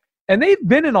lose. And they've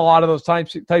been in a lot of those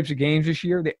types of games this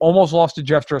year. They almost lost to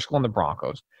Jeff Driscoll and the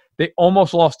Broncos. They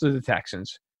almost lost to the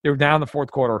Texans. They were down the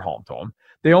fourth quarter at home to them.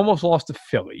 They almost lost to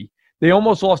Philly. They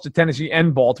almost lost to Tennessee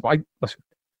and Baltimore. Listen,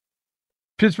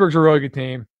 Pittsburgh's a really good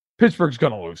team. Pittsburgh's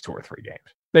going to lose 2 or 3 games.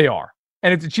 They are.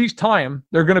 And if the Chiefs tie them,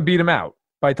 they're going to beat them out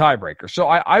by tiebreaker. So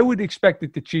I would expect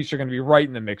that the Chiefs are going to be right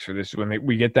in the mix for this when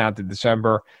we get down to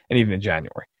December and even in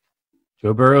January.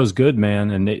 Joe Burrow's good,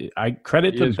 man. And I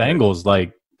credit the Bengals. Good.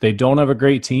 Like, they don't have a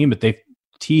great team, but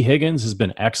T. Higgins has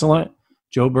been excellent.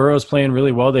 Joe Burrow's playing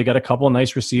really well. They got a couple of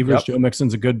nice receivers. Yep. Joe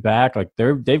Mixon's a good back. Like,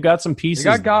 they've got some pieces.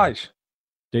 They got guys.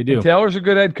 They do. And Taylor's a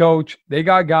good head coach. They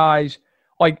got guys.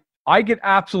 Like, I could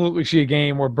absolutely see a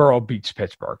game where Burrow beats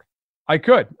Pittsburgh. I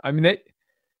could. I mean,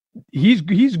 he's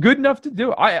good enough to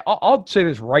do it. I'll say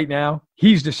this right now.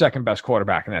 He's the second best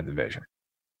quarterback in that division.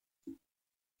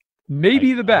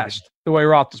 Maybe the best, the way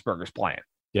Roethlisberger's playing.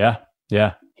 Yeah.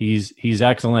 He's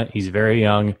excellent. He's very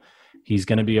young. He's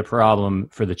going to be a problem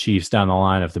for the Chiefs down the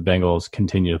line if the Bengals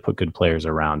continue to put good players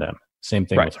around him. Same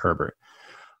thing with Herbert.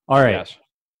 All right.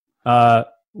 Yes.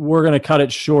 We're going to cut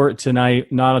it short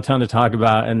tonight. Not a ton to talk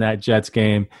about in that Jets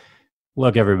game.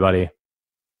 Look, everybody,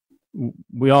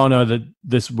 we all know that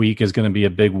this week is going to be a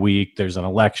big week. There's an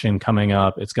election coming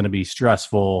up. It's going to be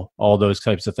stressful, all those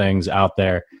types of things out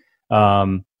there.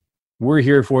 We're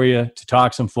here for you to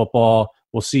talk some football.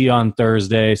 We'll see you on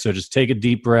Thursday. So just take a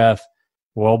deep breath.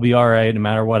 We'll all be all right no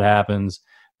matter what happens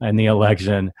in the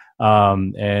election.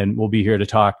 And we'll be here to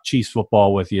talk Chiefs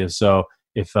football with you. So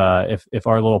if our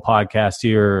little podcast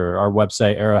here or our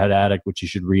website, Arrowhead Addict, which you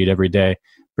should read every day,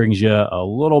 brings you a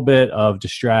little bit of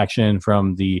distraction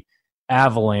from the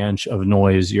avalanche of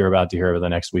noise you're about to hear over the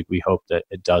next week, we hope that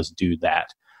it does do that.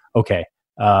 Okay.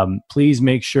 Please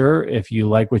make sure, if you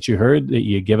like what you heard, that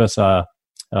you give us a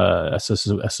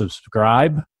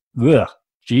subscribe. Ugh,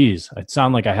 geez, it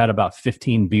sounded like I had about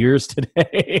 15 beers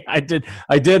today. I did.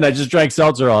 I just drank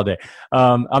seltzer all day.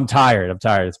 I'm tired.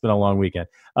 It's been a long weekend.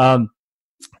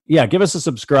 Give us a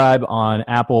subscribe on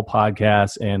Apple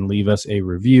Podcasts and leave us a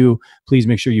review. Please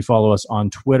make sure you follow us on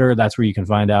Twitter. That's where you can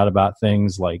find out about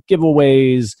things like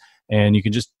giveaways, and you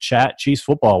can just chat Chiefs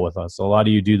football with us. A lot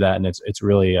of you do that, and it's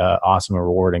really awesome and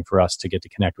rewarding for us to get to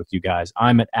connect with you guys.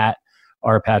 I'm at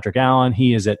R. Patrick Allen.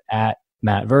 He is at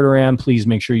Matt Verderam. Please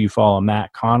make sure you follow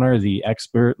Matt Connor, the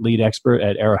lead expert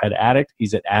at Arrowhead Addict.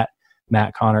 He's at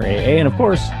Matt Connor AA. And, of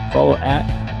course, follow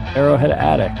at Arrowhead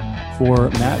Addict. For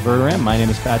Matt Verderam, my name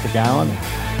is Patrick Allen.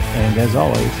 And, as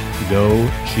always, go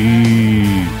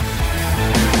Chiefs.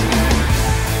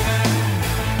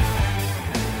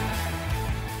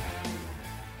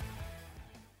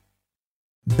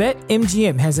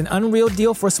 BetMGM has an unreal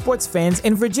deal for sports fans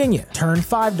in Virginia. Turn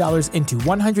 $5 into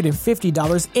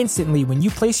 $150 instantly when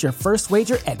you place your first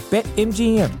wager at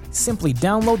BetMGM. Simply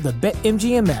download the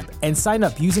BetMGM app and sign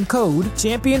up using code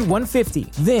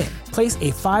Champion150. Then, place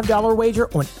a $5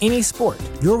 wager on any sport.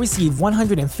 You'll receive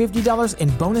 $150 in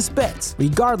bonus bets,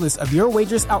 regardless of your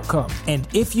wager's outcome. And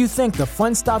if you think the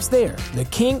fun stops there, the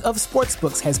King of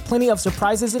Sportsbooks has plenty of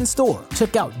surprises in store.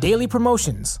 Check out daily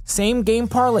promotions, same-game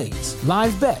parlays,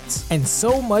 live bets, and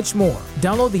so much more.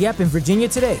 Download the app in Virginia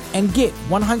today and get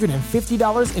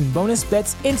 $150 in bonus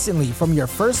bets instantly from your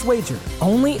first wager.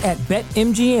 Only at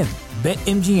BetMGM.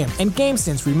 BetMGM and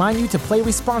GameSense remind you to play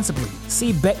responsibly.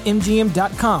 See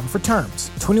BetMGM.com for terms.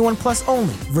 21 plus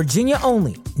only. Virginia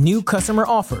only. New customer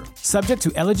offer. Subject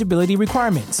to eligibility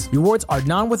requirements. Rewards are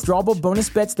non-withdrawable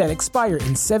bonus bets that expire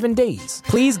in 7 days.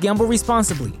 Please gamble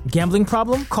responsibly. Gambling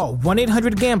problem? Call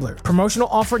 1-800-GAMBLER. Promotional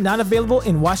offer not available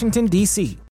in Washington, D.C.